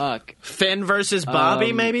 Fuck. Finn versus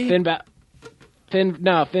Bobby, maybe. Finn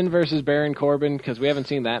versus Baron Corbin because we haven't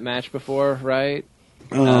seen that match before, right?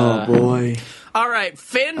 Oh boy. All right,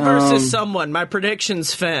 Finn versus someone. My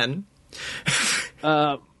prediction's Finn.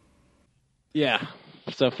 Yeah.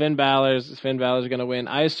 So Finn Balor's going to win.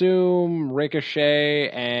 I assume Ricochet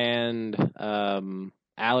and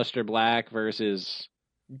Aleister Black versus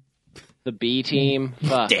the B team.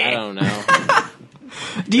 Fuck, I don't know.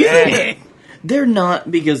 Do you think they're not,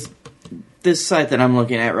 because this site that I'm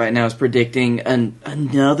looking at right now is predicting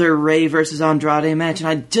another Ray versus Andrade match, and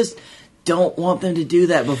I just don't want them to do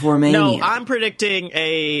that before Mania. No, I'm predicting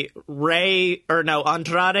a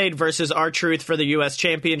Andrade versus R-Truth for the U.S.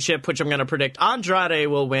 Championship, which I'm going to predict Andrade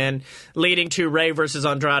will win, leading to Ray versus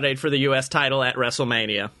Andrade for the U.S. title at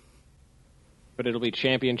WrestleMania. But it'll be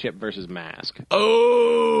championship versus mask.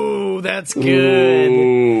 Oh, that's good.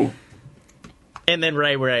 Ooh. And then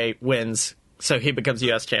Ray wins, so he becomes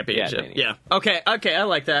U.S. Championship. Yeah. Okay, I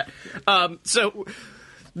like that. So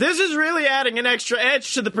this is really adding an extra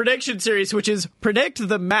edge to the prediction series, which is predict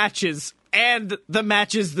the matches and the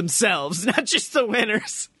matches themselves, not just the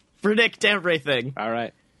winners. Predict everything. All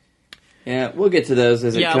right. Yeah, we'll get to those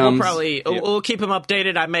as it Yeah, comes. we'll probably we'll keep them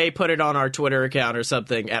updated. I may put it on our Twitter account or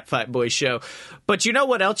something at Fight Boys Show. But you know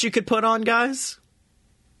what else you could put on, guys?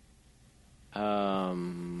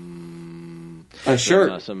 A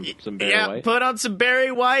shirt. Some Barry White. Put on some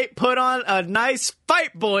Barry White. Put on a nice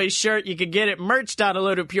Fight Boys shirt. You can get it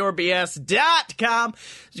merch.aloadofpurebs.com.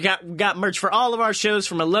 We got merch for all of our shows,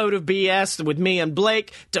 from A Load of BS with me and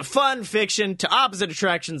Blake to Fun Fiction to Opposite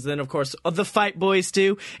Attractions. Then, of course, the Fight Boys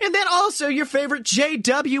do. And then also your favorite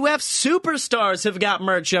JWF superstars have got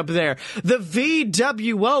merch up there. The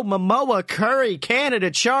VWO, Momoa, Curry, Canada,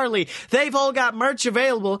 Charlie. They've all got merch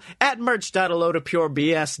available at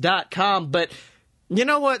merch.aloadofpurebs.com. But you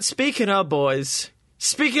know what? Speaking of boys,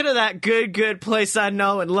 speaking of that good place I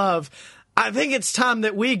know and love, I think it's time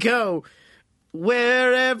that we go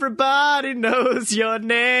where everybody knows your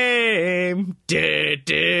name. I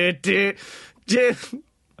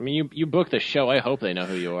mean, you booked the show. I hope they know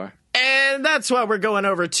who you are. And that's why we're going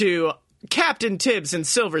over to Captain Tibbs and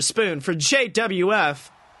Silver Spoon for JWF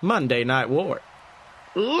Monday Night War.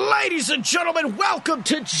 Ladies and gentlemen, welcome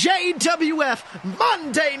to JWF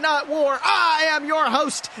Monday Night War. I am your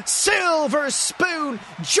host, Silver Spoon,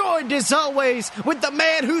 joined as always with the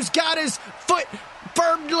man who's got his foot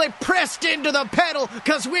firmly pressed into the pedal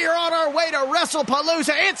because we are on our way to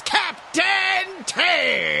WrestlePalooza. It's Captain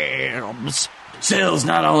Tibbs. Sills,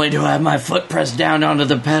 not only do I have my foot pressed down onto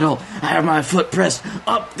the pedal, I have my foot pressed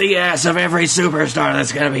up the ass of every superstar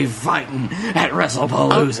that's going to be fighting at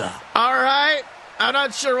WrestlePalooza. All right. I'm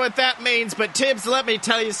not sure what that means, but Tibbs, let me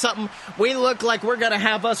tell you something. We look like we're going to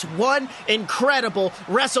have us one incredible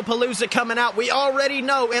WrestlePalooza coming out. We already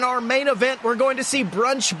know in our main event, we're going to see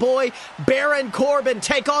Brunch Boy Baron Corbin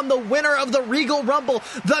take on the winner of the Regal Rumble,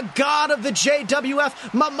 the god of the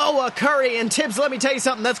JWF, Momoa Curry. And Tibbs, let me tell you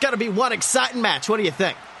something. That's got to be one exciting match. What do you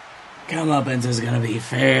think? Comeuppance is going to be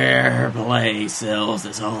fair play, Sills.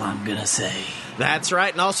 That's all I'm going to say. That's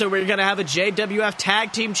right, and also we're going to have a JWF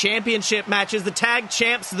Tag Team Championship match as the tag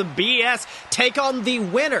champs, the BS, take on the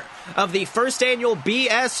winner of the first annual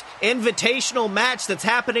BS Invitational match that's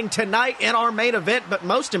happening tonight in our main event. But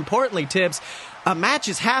most importantly, Tibbs, a match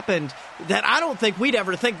has happened that I don't think we'd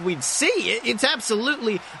ever think we'd see. It's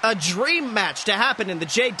absolutely a dream match to happen in the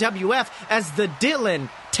JWF as the Dylan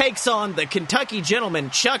takes on the Kentucky Gentleman,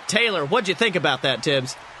 Chuck Taylor. What'd you think about that,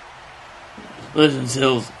 Tibbs? Listen,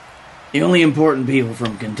 Sills. The only important people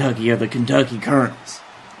from Kentucky are the Kentucky Colonels.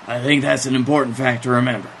 I think that's an important fact to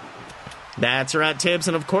remember. That's right, Tibbs.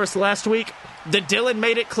 And of course, last week, the Dylan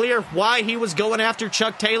made it clear why he was going after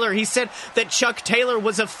Chuck Taylor. He said that Chuck Taylor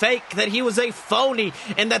was a fake, that he was a phony,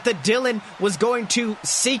 and that the Dylan was going to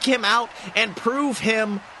seek him out and prove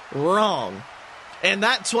him wrong. And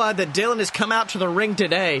that's why the Dylan has come out to the ring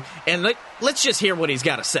today. And let's just hear what he's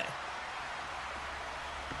got to say.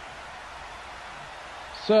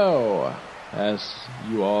 So, as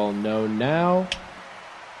you all know now,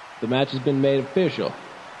 the match has been made official.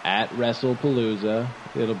 At WrestlePalooza,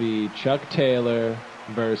 it'll be Chuck Taylor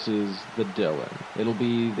versus the Dylan. It'll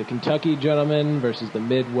be the Kentucky Gentleman versus the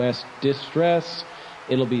Midwest Distress.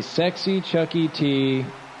 It'll be Sexy Chucky T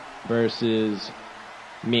versus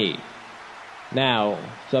me. Now,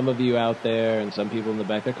 some of you out there and some people in the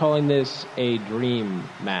back, they're calling this a dream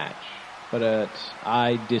match. But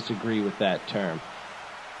I disagree with that term.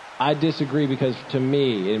 I disagree because, to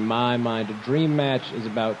me, in my mind, a dream match is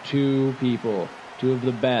about two people, two of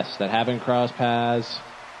the best that haven't crossed paths,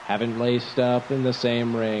 haven't laced up in the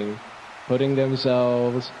same ring, putting their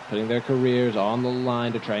careers on the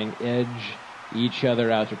line to try and edge each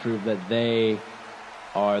other out to prove that they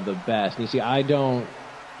are the best. And you see, I don't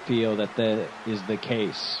feel that is the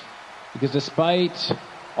case. Because despite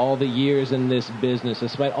all the years in this business,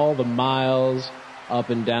 despite all the miles up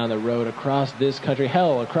and down the road across this country,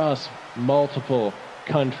 hell, across multiple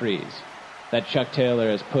countries that Chuck Taylor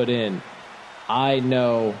has put in, I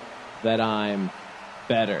know that I'm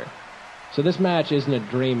better. So this match isn't a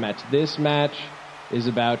dream match. This match is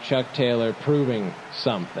about Chuck Taylor proving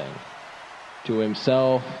something to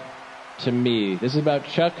himself, to me. This is about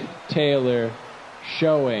Chuck Taylor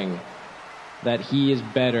showing that he is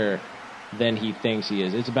better than he thinks he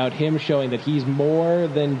is. It's about him showing that he's more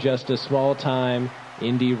than just a small-time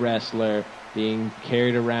indie wrestler being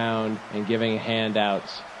carried around and giving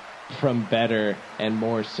handouts from better and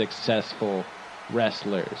more successful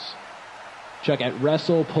wrestlers. Chuck, at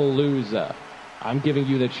WrestlePalooza, I'm giving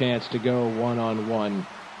you the chance to go one-on-one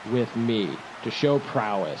with me, to show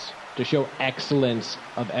prowess, to show excellence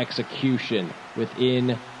of execution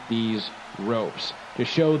within these ropes, to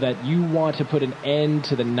show that you want to put an end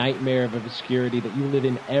to the nightmare of obscurity that you live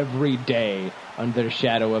in every day under the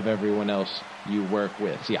shadow of everyone else you work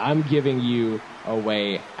with. See, I'm giving you a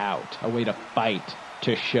way out, a way to fight,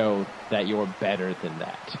 to show that you're better than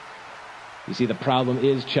that. You see, the problem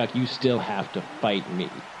is, Chuck, you still have to fight me.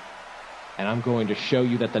 And I'm going to show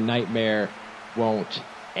you that the nightmare won't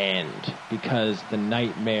end, because the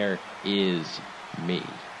nightmare is me.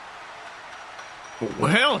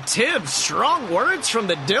 Well, Tibbs, strong words from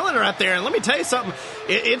the Dylan right there. And let me tell you something.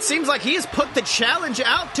 It seems like he has put the challenge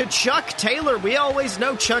out to Chuck Taylor. We always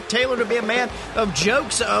know Chuck Taylor to be a man of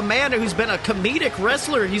jokes, a man who's been a comedic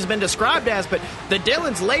wrestler, he's been described as. But the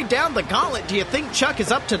Dylan's laid down the gauntlet. Do you think Chuck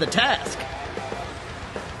is up to the task?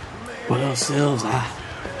 Well, Sills,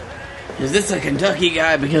 is this a Kentucky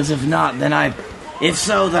guy? Because if not, then if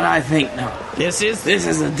so, then I think no. This is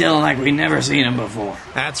a Dylan like we've never seen him before.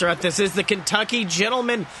 That's right. This is the Kentucky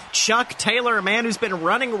Gentleman, Chuck Taylor, a man who's been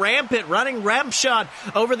running rampant, running rampshot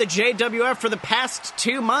over the JWF for the past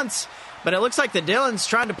 2 months. But it looks like the Dillons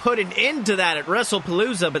trying to put an end to that at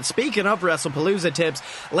WrestlePalooza. But speaking of WrestlePalooza, Tibbs,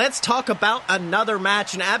 let's talk about another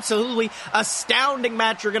match, an absolutely astounding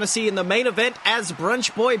match you're going to see in the main event as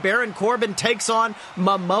Brunch Boy Baron Corbin takes on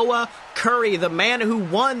Momoa Curry, the man who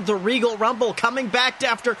won the Regal Rumble, coming back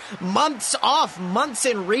after months off, months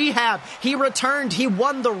in rehab. He returned, he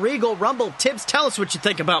won the Regal Rumble. Tibbs, tell us what you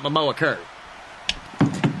think about Momoa Curry.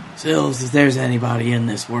 Sills, if there's anybody in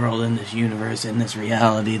this world, in this universe, in this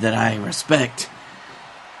reality that I respect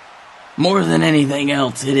more than anything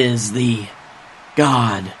else, it is the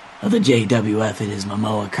god of the JWF. It is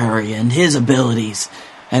Momoa Curry and his abilities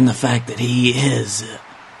and the fact that he is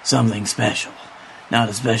something special. Not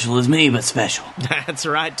as special as me, but special. That's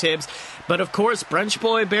right, Tibbs. But of course, Brunch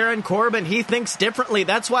Boy Baron Corbin, he thinks differently.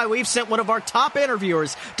 That's why we've sent one of our top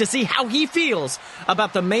interviewers to see how he feels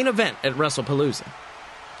about the main event at WrestlePalooza.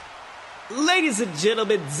 Ladies and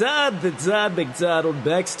gentlemen, the Don McDonald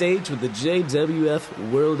backstage with the JWF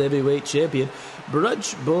World Heavyweight Champion,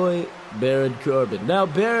 Brunch Boy Baron Corbin. Now,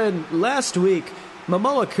 Baron, last week,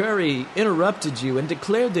 Momoa Curry interrupted you and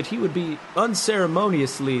declared that he would be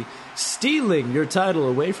unceremoniously stealing your title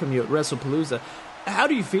away from you at WrestlePalooza. How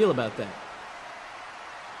do you feel about that?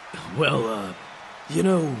 Well,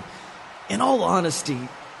 in all honesty,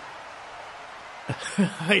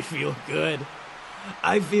 I feel good.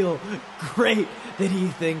 I feel great that he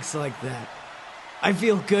thinks like that. I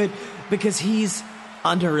feel good because he's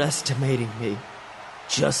underestimating me,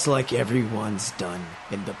 just like everyone's done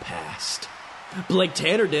in the past. Blake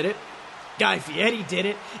Tanner did it. Guy Fieri did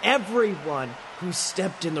it. Everyone who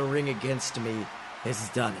stepped in the ring against me has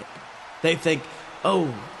done it. They think,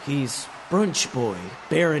 oh, he's Brunch Boy,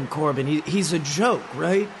 Baron Corbin. He's a joke,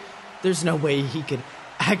 right? There's no way he could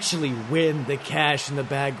actually win the cash in the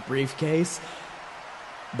bag briefcase.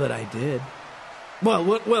 But I did.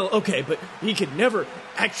 Well, okay, but he could never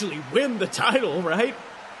actually win the title, right?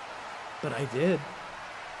 But I did.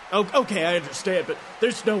 Okay, I understand, but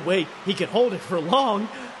there's no way he could hold it for long.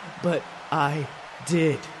 But I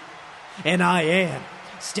did. And I am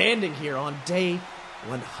standing here on day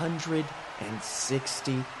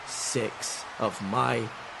 166 of my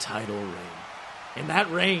title reign. And that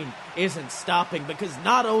reign isn't stopping because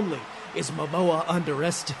not only is Momoa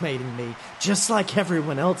underestimating me, just like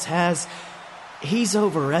everyone else has, he's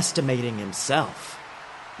overestimating himself.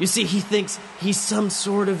 You see, he thinks he's some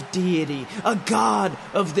sort of deity, a god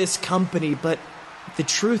of this company, but the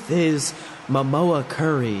truth is, Momoa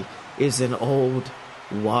Curry is an old,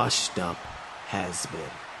 washed-up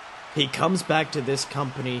has-been. He comes back to this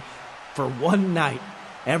company for one night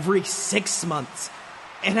every 6 months,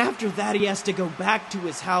 and after that he has to go back to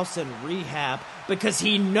his house and rehab because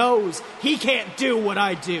he knows he can't do what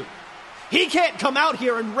I do. He can't come out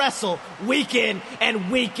here and wrestle week in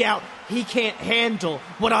and week out. He can't handle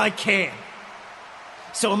what I can.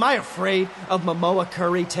 So am I afraid of Momoa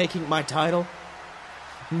Curry taking my title?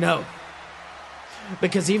 No.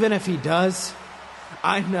 Because even if he does,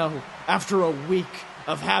 I know after a week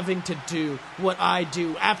of having to do what I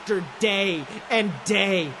do, after day and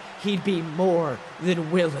day, he'd be more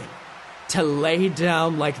than willing to lay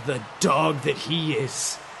down like the dog that he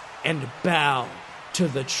is and bow to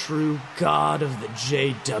the true god of the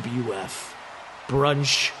JWF,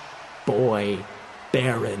 Brunch Boy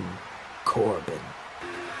Baron Corbin.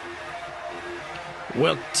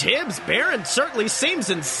 Well, Tibbs, Baron certainly seems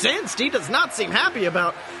incensed. He does not seem happy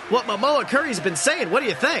about what Momoa Curry's been saying. What do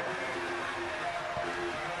you think?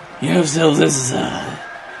 Still, this is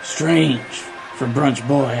strange for Brunch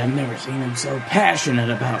Boy. I've never seen him so passionate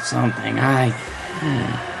about something.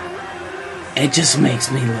 It just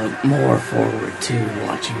makes me look more forward to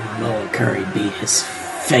watching Momoa Curry beat his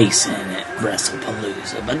face in at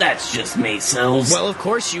WrestlePalooza, but that's just me, Sills. Well, of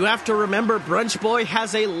course, you have to remember Brunch Boy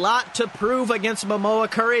has a lot to prove against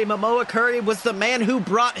Momoa Curry. Momoa Curry was the man who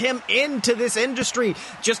brought him into this industry.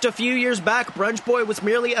 Just a few years back, Brunch Boy was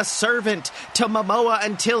merely a servant to Momoa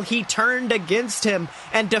until he turned against him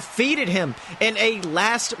and defeated him in a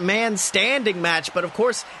last man standing match. But of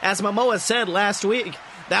course, as Momoa said last week,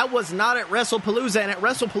 that was not at WrestlePalooza, and at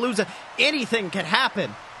WrestlePalooza, anything can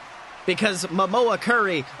happen. Because Momoa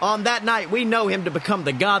Curry, on that night, we know him to become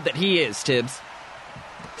the god that he is, Tibbs.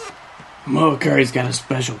 Momoa Curry's got a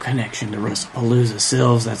special connection to WrestlePalooza,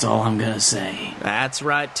 Sills. That's all I'm going to say. That's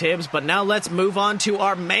right, Tibbs. But now let's move on to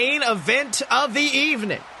our main event of the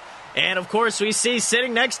evening. And, of course, we see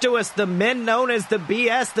sitting next to us the men known as the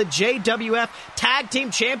BS, the JWF Tag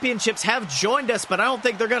Team Championships have joined us, but I don't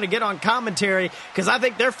think they're going to get on commentary because I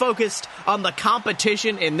think they're focused on the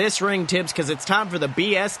competition in this ring, Tibbs, because it's time for the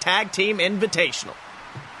BS Tag Team Invitational.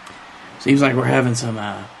 Seems like we're having some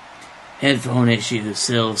headphone issues,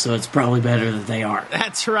 Sil, so it's probably better that they aren't.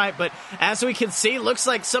 That's right, but as we can see, looks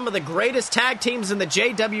like some of the greatest tag teams in the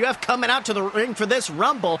JWF coming out to the ring for this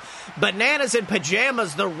Rumble. Bananas in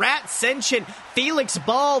Pajamas, the Rat Ascension, Felix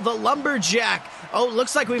Ball, the Lumberjack. Oh,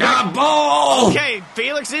 looks like we've got... Ball! Okay,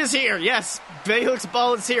 Felix is here. Yes, Felix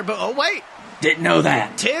Ball is here, but oh, wait. Didn't know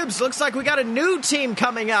that. Tibbs, looks like we got a new team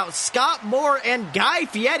coming out. Scott Moore and Guy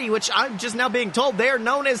Fieri, which I'm just now being told they are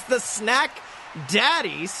known as the Snack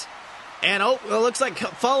Daddies. And it looks like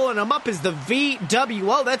following them up is the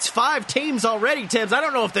VWO. That's 5 teams already, Tibbs. I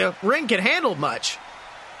don't know if the ring can handle much.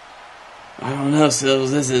 I don't know, Sills.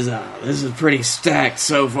 This is pretty stacked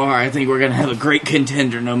so far. I think we're going to have a great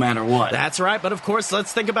contender no matter what. That's right, but of course,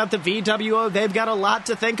 let's think about the VWO. They've got a lot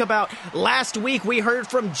to think about. Last week, we heard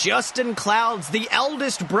from Justin Clouds, the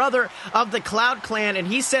eldest brother of the Cloud Clan, and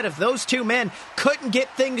he said if those two men couldn't get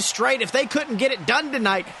things straight, if they couldn't get it done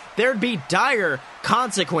tonight, there'd be dire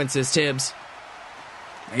consequences, Tibbs.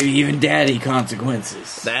 Maybe even daddy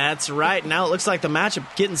consequences. That's right. Now it looks like the match is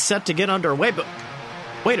getting set to get underway, but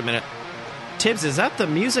wait a minute. Tibbs, is that the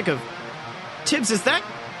music of... Tibbs, is that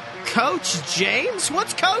Coach James?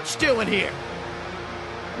 What's Coach doing here?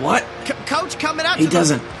 What? Coach coming out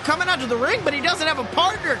coming out to the ring, but he doesn't have a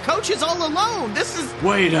partner. Coach is all alone. This is...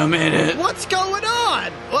 Wait a minute. What's going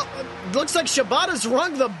on? Well, looks like Shibata's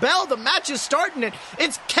rung the bell. The match is starting.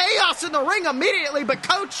 It's chaos in the ring immediately, but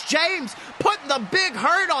Coach James putting the big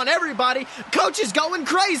hurt on everybody. Coach is going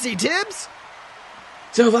crazy, Tibbs.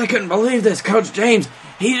 So I couldn't believe this. Coach James,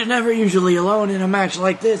 he's never usually alone in a match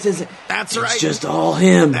like this, is it? That's right. It's just all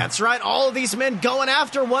him. That's right. All of these men going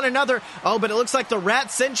after one another. Oh, but it looks like the Rat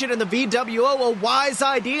Ascension and the VWO, a wise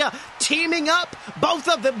idea. Teaming up, both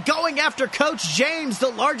of them going after Coach James, the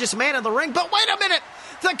largest man in the ring. But wait a minute.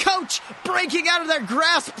 The coach breaking out of their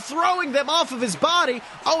grasp, throwing them off of his body.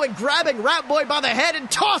 Oh, and grabbing Rat Boy by the head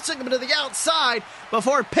and tossing him to the outside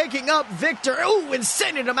before picking up Victor. Ooh, and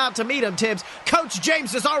sending him out to meet him, Tibbs. Coach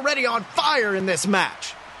James is already on fire in this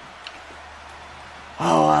match.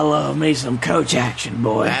 Oh, I love me some coach action,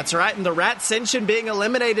 boy. That's right, and the Rat Ascension being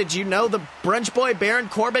eliminated, you know the Brunch Boy Baron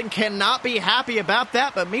Corbin cannot be happy about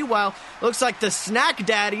that, but meanwhile, looks like the Snack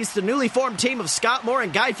Daddies, the newly formed team of Scott Moore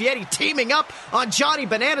and Guy Fieri teaming up on Johnny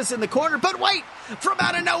Bananas in the corner, but wait! From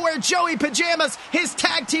out of nowhere, Joey Pajamas, his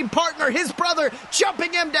tag team partner, his brother,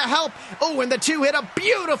 jumping him to help. Oh, and the two hit a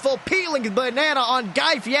beautiful peeling banana on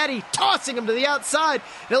Guy Fieri, tossing him to the outside.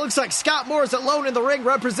 And it looks like Scott Moore's alone in the ring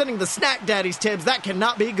representing the Snack Daddies, Tibbs. That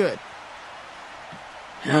cannot be good.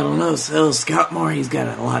 I don't know, so Scott Moore, he's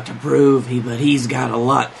got a lot to prove, but he's got a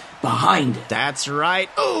lot behind it. That's right.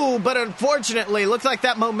 Ooh, but unfortunately, looked like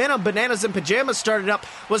that momentum Bananas in Pajamas started up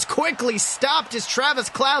was quickly stopped as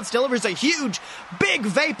Travis Clouds delivers a huge, big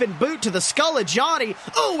vaping boot to the skull of Johnny.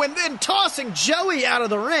 Ooh, and then tossing Joey out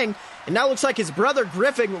of the ring. And now looks like his brother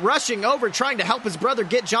Griffin rushing over, trying to help his brother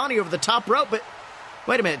get Johnny over the top rope. But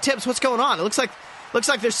wait a minute, Tibbs, what's going on? It looks like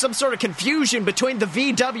there's some sort of confusion between the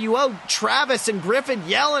VWO, Travis and Griffin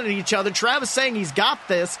yelling at each other. Travis saying he's got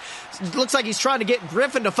this. Looks like he's trying to get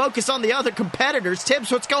Griffin to focus on the other competitors. Tibbs,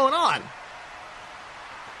 what's going on?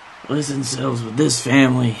 Listen, Sills, with this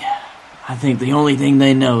family, I think the only thing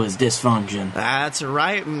they know is dysfunction. That's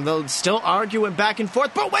right, and they're still arguing back and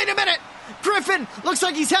forth. But wait a minute! Griffin looks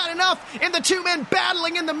like he's had enough, and the two men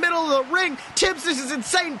battling in the middle of the ring. Tibbs, this is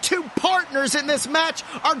insane. Two partners in this match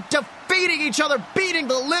are defeating each other, beating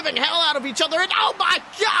the living hell out of each other, and oh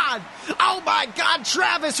my God,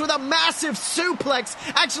 Travis with a massive suplex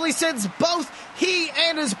actually sends both he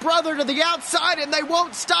and his brother to the outside, and they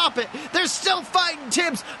won't stop it. They're still fighting,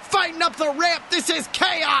 Tibbs, fighting up the ramp. This is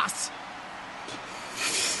chaos.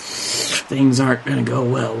 Things aren't going to go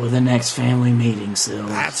well with the next family meeting, Sil.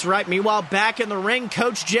 That's right. Meanwhile, back in the ring,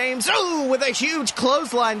 Coach James, with a huge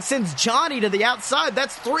clothesline, sends Johnny to the outside.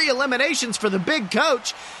 That's 3 eliminations for the big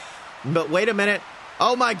coach. But wait a minute.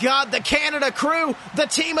 Oh my God, the Canada crew, the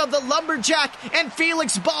team of the Lumberjack and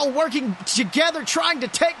Felix Ball working together trying to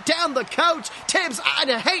take down the coach. Tibbs, I'd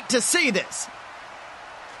hate to see this.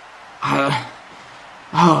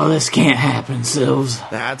 Oh, this can't happen, Sills.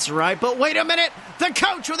 That's right, but wait a minute. The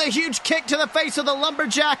coach with a huge kick to the face of the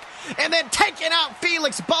Lumberjack and then taking out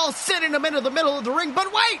Felix Ball, sending him into the middle of the ring.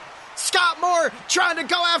 But wait! Scott Moore trying to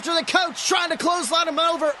go after the coach, trying to clothesline him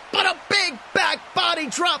over, but a big back body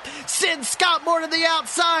drop sends Scott Moore to the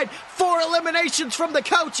outside. 4 eliminations from the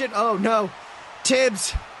coach, and oh no,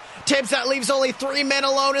 Tibbs, that leaves only 3 men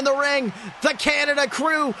alone in the ring. The Canada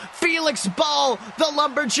crew, Felix Ball, the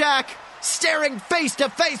Lumberjack, staring face to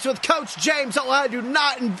face with Coach James. Oh, I do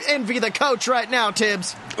not envy the coach right now,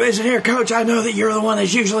 Tibbs. Listen here, Coach, I know that you're the one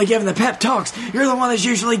that's usually giving the pep talks. You're the one that's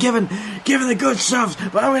usually giving the good stuff.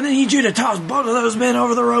 But I'm going to need you to toss both of those men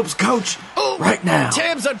over the ropes, Coach, right now.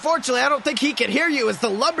 Tibbs, unfortunately, I don't think he can hear you as the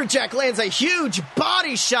lumberjack lands a huge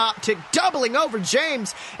body shot to doubling over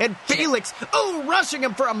James and Felix. Rushing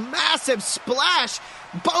him for a massive splash.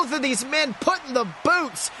 Both of these men putting the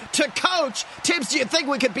boots to Coach. Tibbs, do you think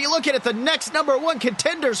we could be looking at the next #1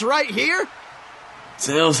 contenders right here?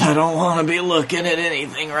 Sills, I don't want to be looking at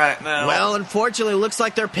anything right now. Well, unfortunately, looks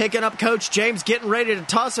like they're picking up Coach James, getting ready to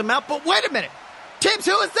toss him out. But wait a minute. Tibbs,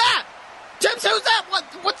 who is that? Tibbs, who's that?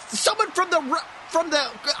 What's someone from the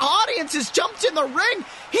audience has jumped in the ring?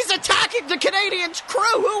 He's attacking the Canadian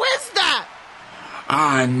crew. Who is that?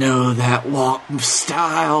 I know that walk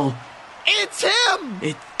style. It's him!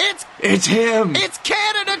 It's him! It's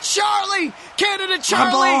Canada Charlie! Canada My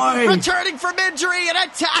Charlie boy. returning from injury and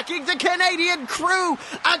attacking the Canadian crew,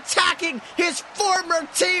 attacking his former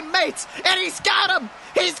teammates, and he's got him!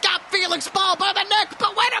 He's got Felix Ball by the neck,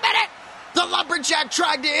 but wait a minute! The lumberjack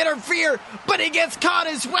tried to interfere, but he gets caught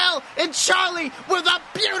as well, and Charlie with a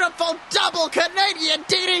beautiful double Canadian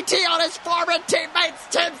DDT on his former teammates.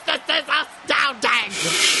 Tibbs, this is astounding!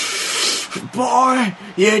 Boy,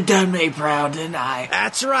 you done me proud tonight.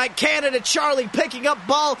 That's right, Canada Charlie picking up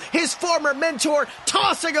Ball, his former mentor,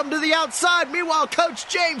 tossing him to the outside. Meanwhile, Coach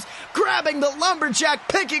James grabbing the lumberjack,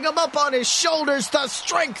 picking him up on his shoulders. The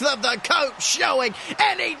strength of the coach showing,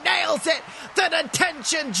 and he nails it. The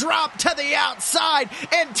detention drop to the outside,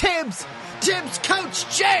 and Tibbs,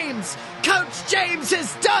 Coach James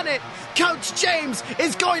has done it. Coach James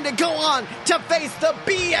is going to go on to face the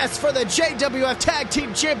BS for the JWF Tag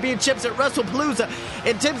Team Championships at WrestlePalooza.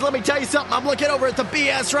 And Tibbs, let me tell you something. I'm looking over at the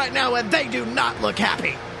BS right now, and they do not look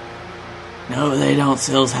happy. No, they don't,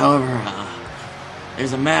 Sills. However,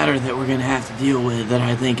 there's a matter that we're going to have to deal with that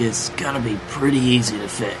I think is going to be pretty easy to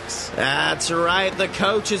fix. That's right. The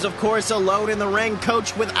coach is, of course, alone in the ring.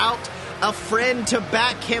 Coach without a friend to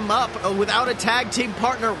back him up, without a tag team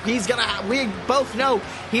partner. We both know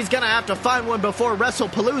he's going to have to find one before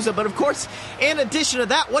WrestlePalooza. But, of course, in addition to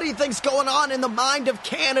that, what do you think's going on in the mind of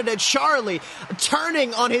Canada Charlie?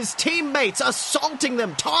 Turning on his teammates, assaulting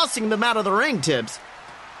them, tossing them out of the ring, Tibbs.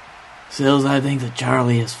 Sills, I think that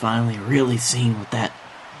Charlie has finally really seen what that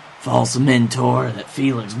false mentor that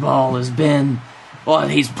Felix Ball has been. Well,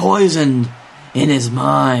 he's poisoned in his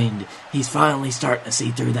mind. He's finally starting to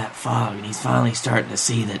see through that fog, and he's finally starting to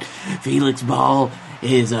see that Felix Ball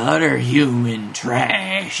is utter human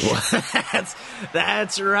trash.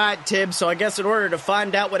 That's right, Tim. So I guess in order to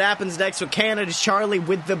find out what happens next with Canada Charlie,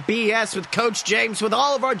 with the BS, with Coach James, with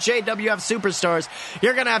all of our JWF superstars,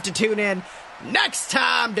 you're going to have to tune in next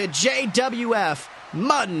time to JWF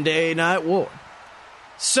Monday Night War.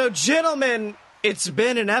 So, gentlemen, it's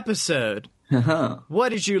been an episode. What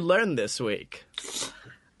did you learn this week?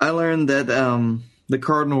 I learned that the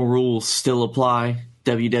cardinal rules still apply.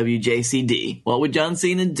 WWJCD. What would John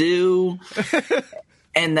Cena do?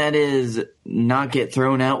 And that is not get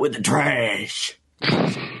thrown out with the trash.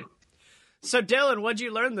 So, Dylan, what'd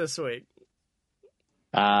you learn this week?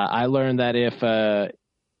 I learned that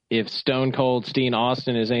if Stone Cold Steve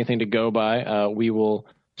Austin is anything to go by, we will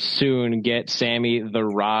soon get Sammy the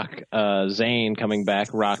Rock Zayn coming back,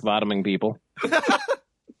 rock bottoming people.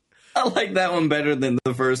 I like that one better than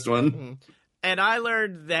the first one. And I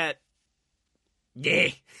learned that.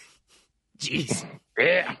 Yeah. Jeez.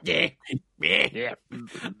 Yeah.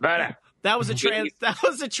 That was a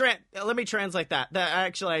let me translate that.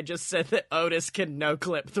 Actually, I just said that Otis can no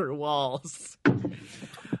clip through walls.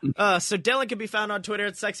 So Dylan can be found on Twitter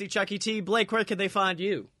at SexyChuckyT. Blake, where can they find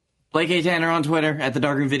you? Blake A. Tanner on Twitter, at The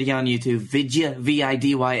Darkroom Video on YouTube, Vidya,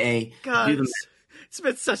 V-I-D-Y-A. God, it's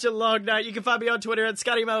been such a long night. You can find me on Twitter at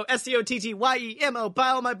ScottyMo, SCOTTYEMO.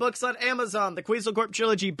 Buy all my books on Amazon, the Queasel Corp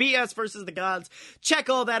Trilogy, BS versus the Gods. Check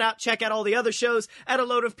all that out. Check out all the other shows at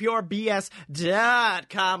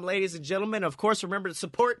AloadOfPureBS.com. Ladies and gentlemen, of course, remember to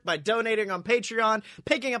support by donating on Patreon,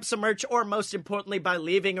 picking up some merch, or most importantly, by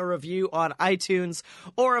leaving a review on iTunes,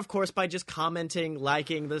 or of course, by just commenting,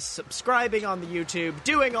 liking, subscribing on the YouTube,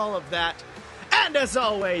 doing all of that. And as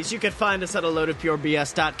always, you can find us at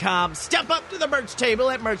AloadOfPureBS.com. Step up to the merch table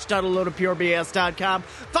at merch.AloadOfPureBS.com.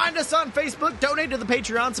 Find us on Facebook, donate to the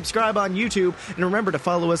Patreon, subscribe on YouTube, and remember to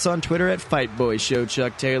follow us on Twitter at Fightboy Show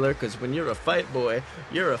Chuck Taylor, because when you're a fight boy,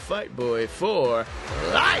 you're a fight boy for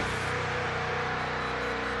life!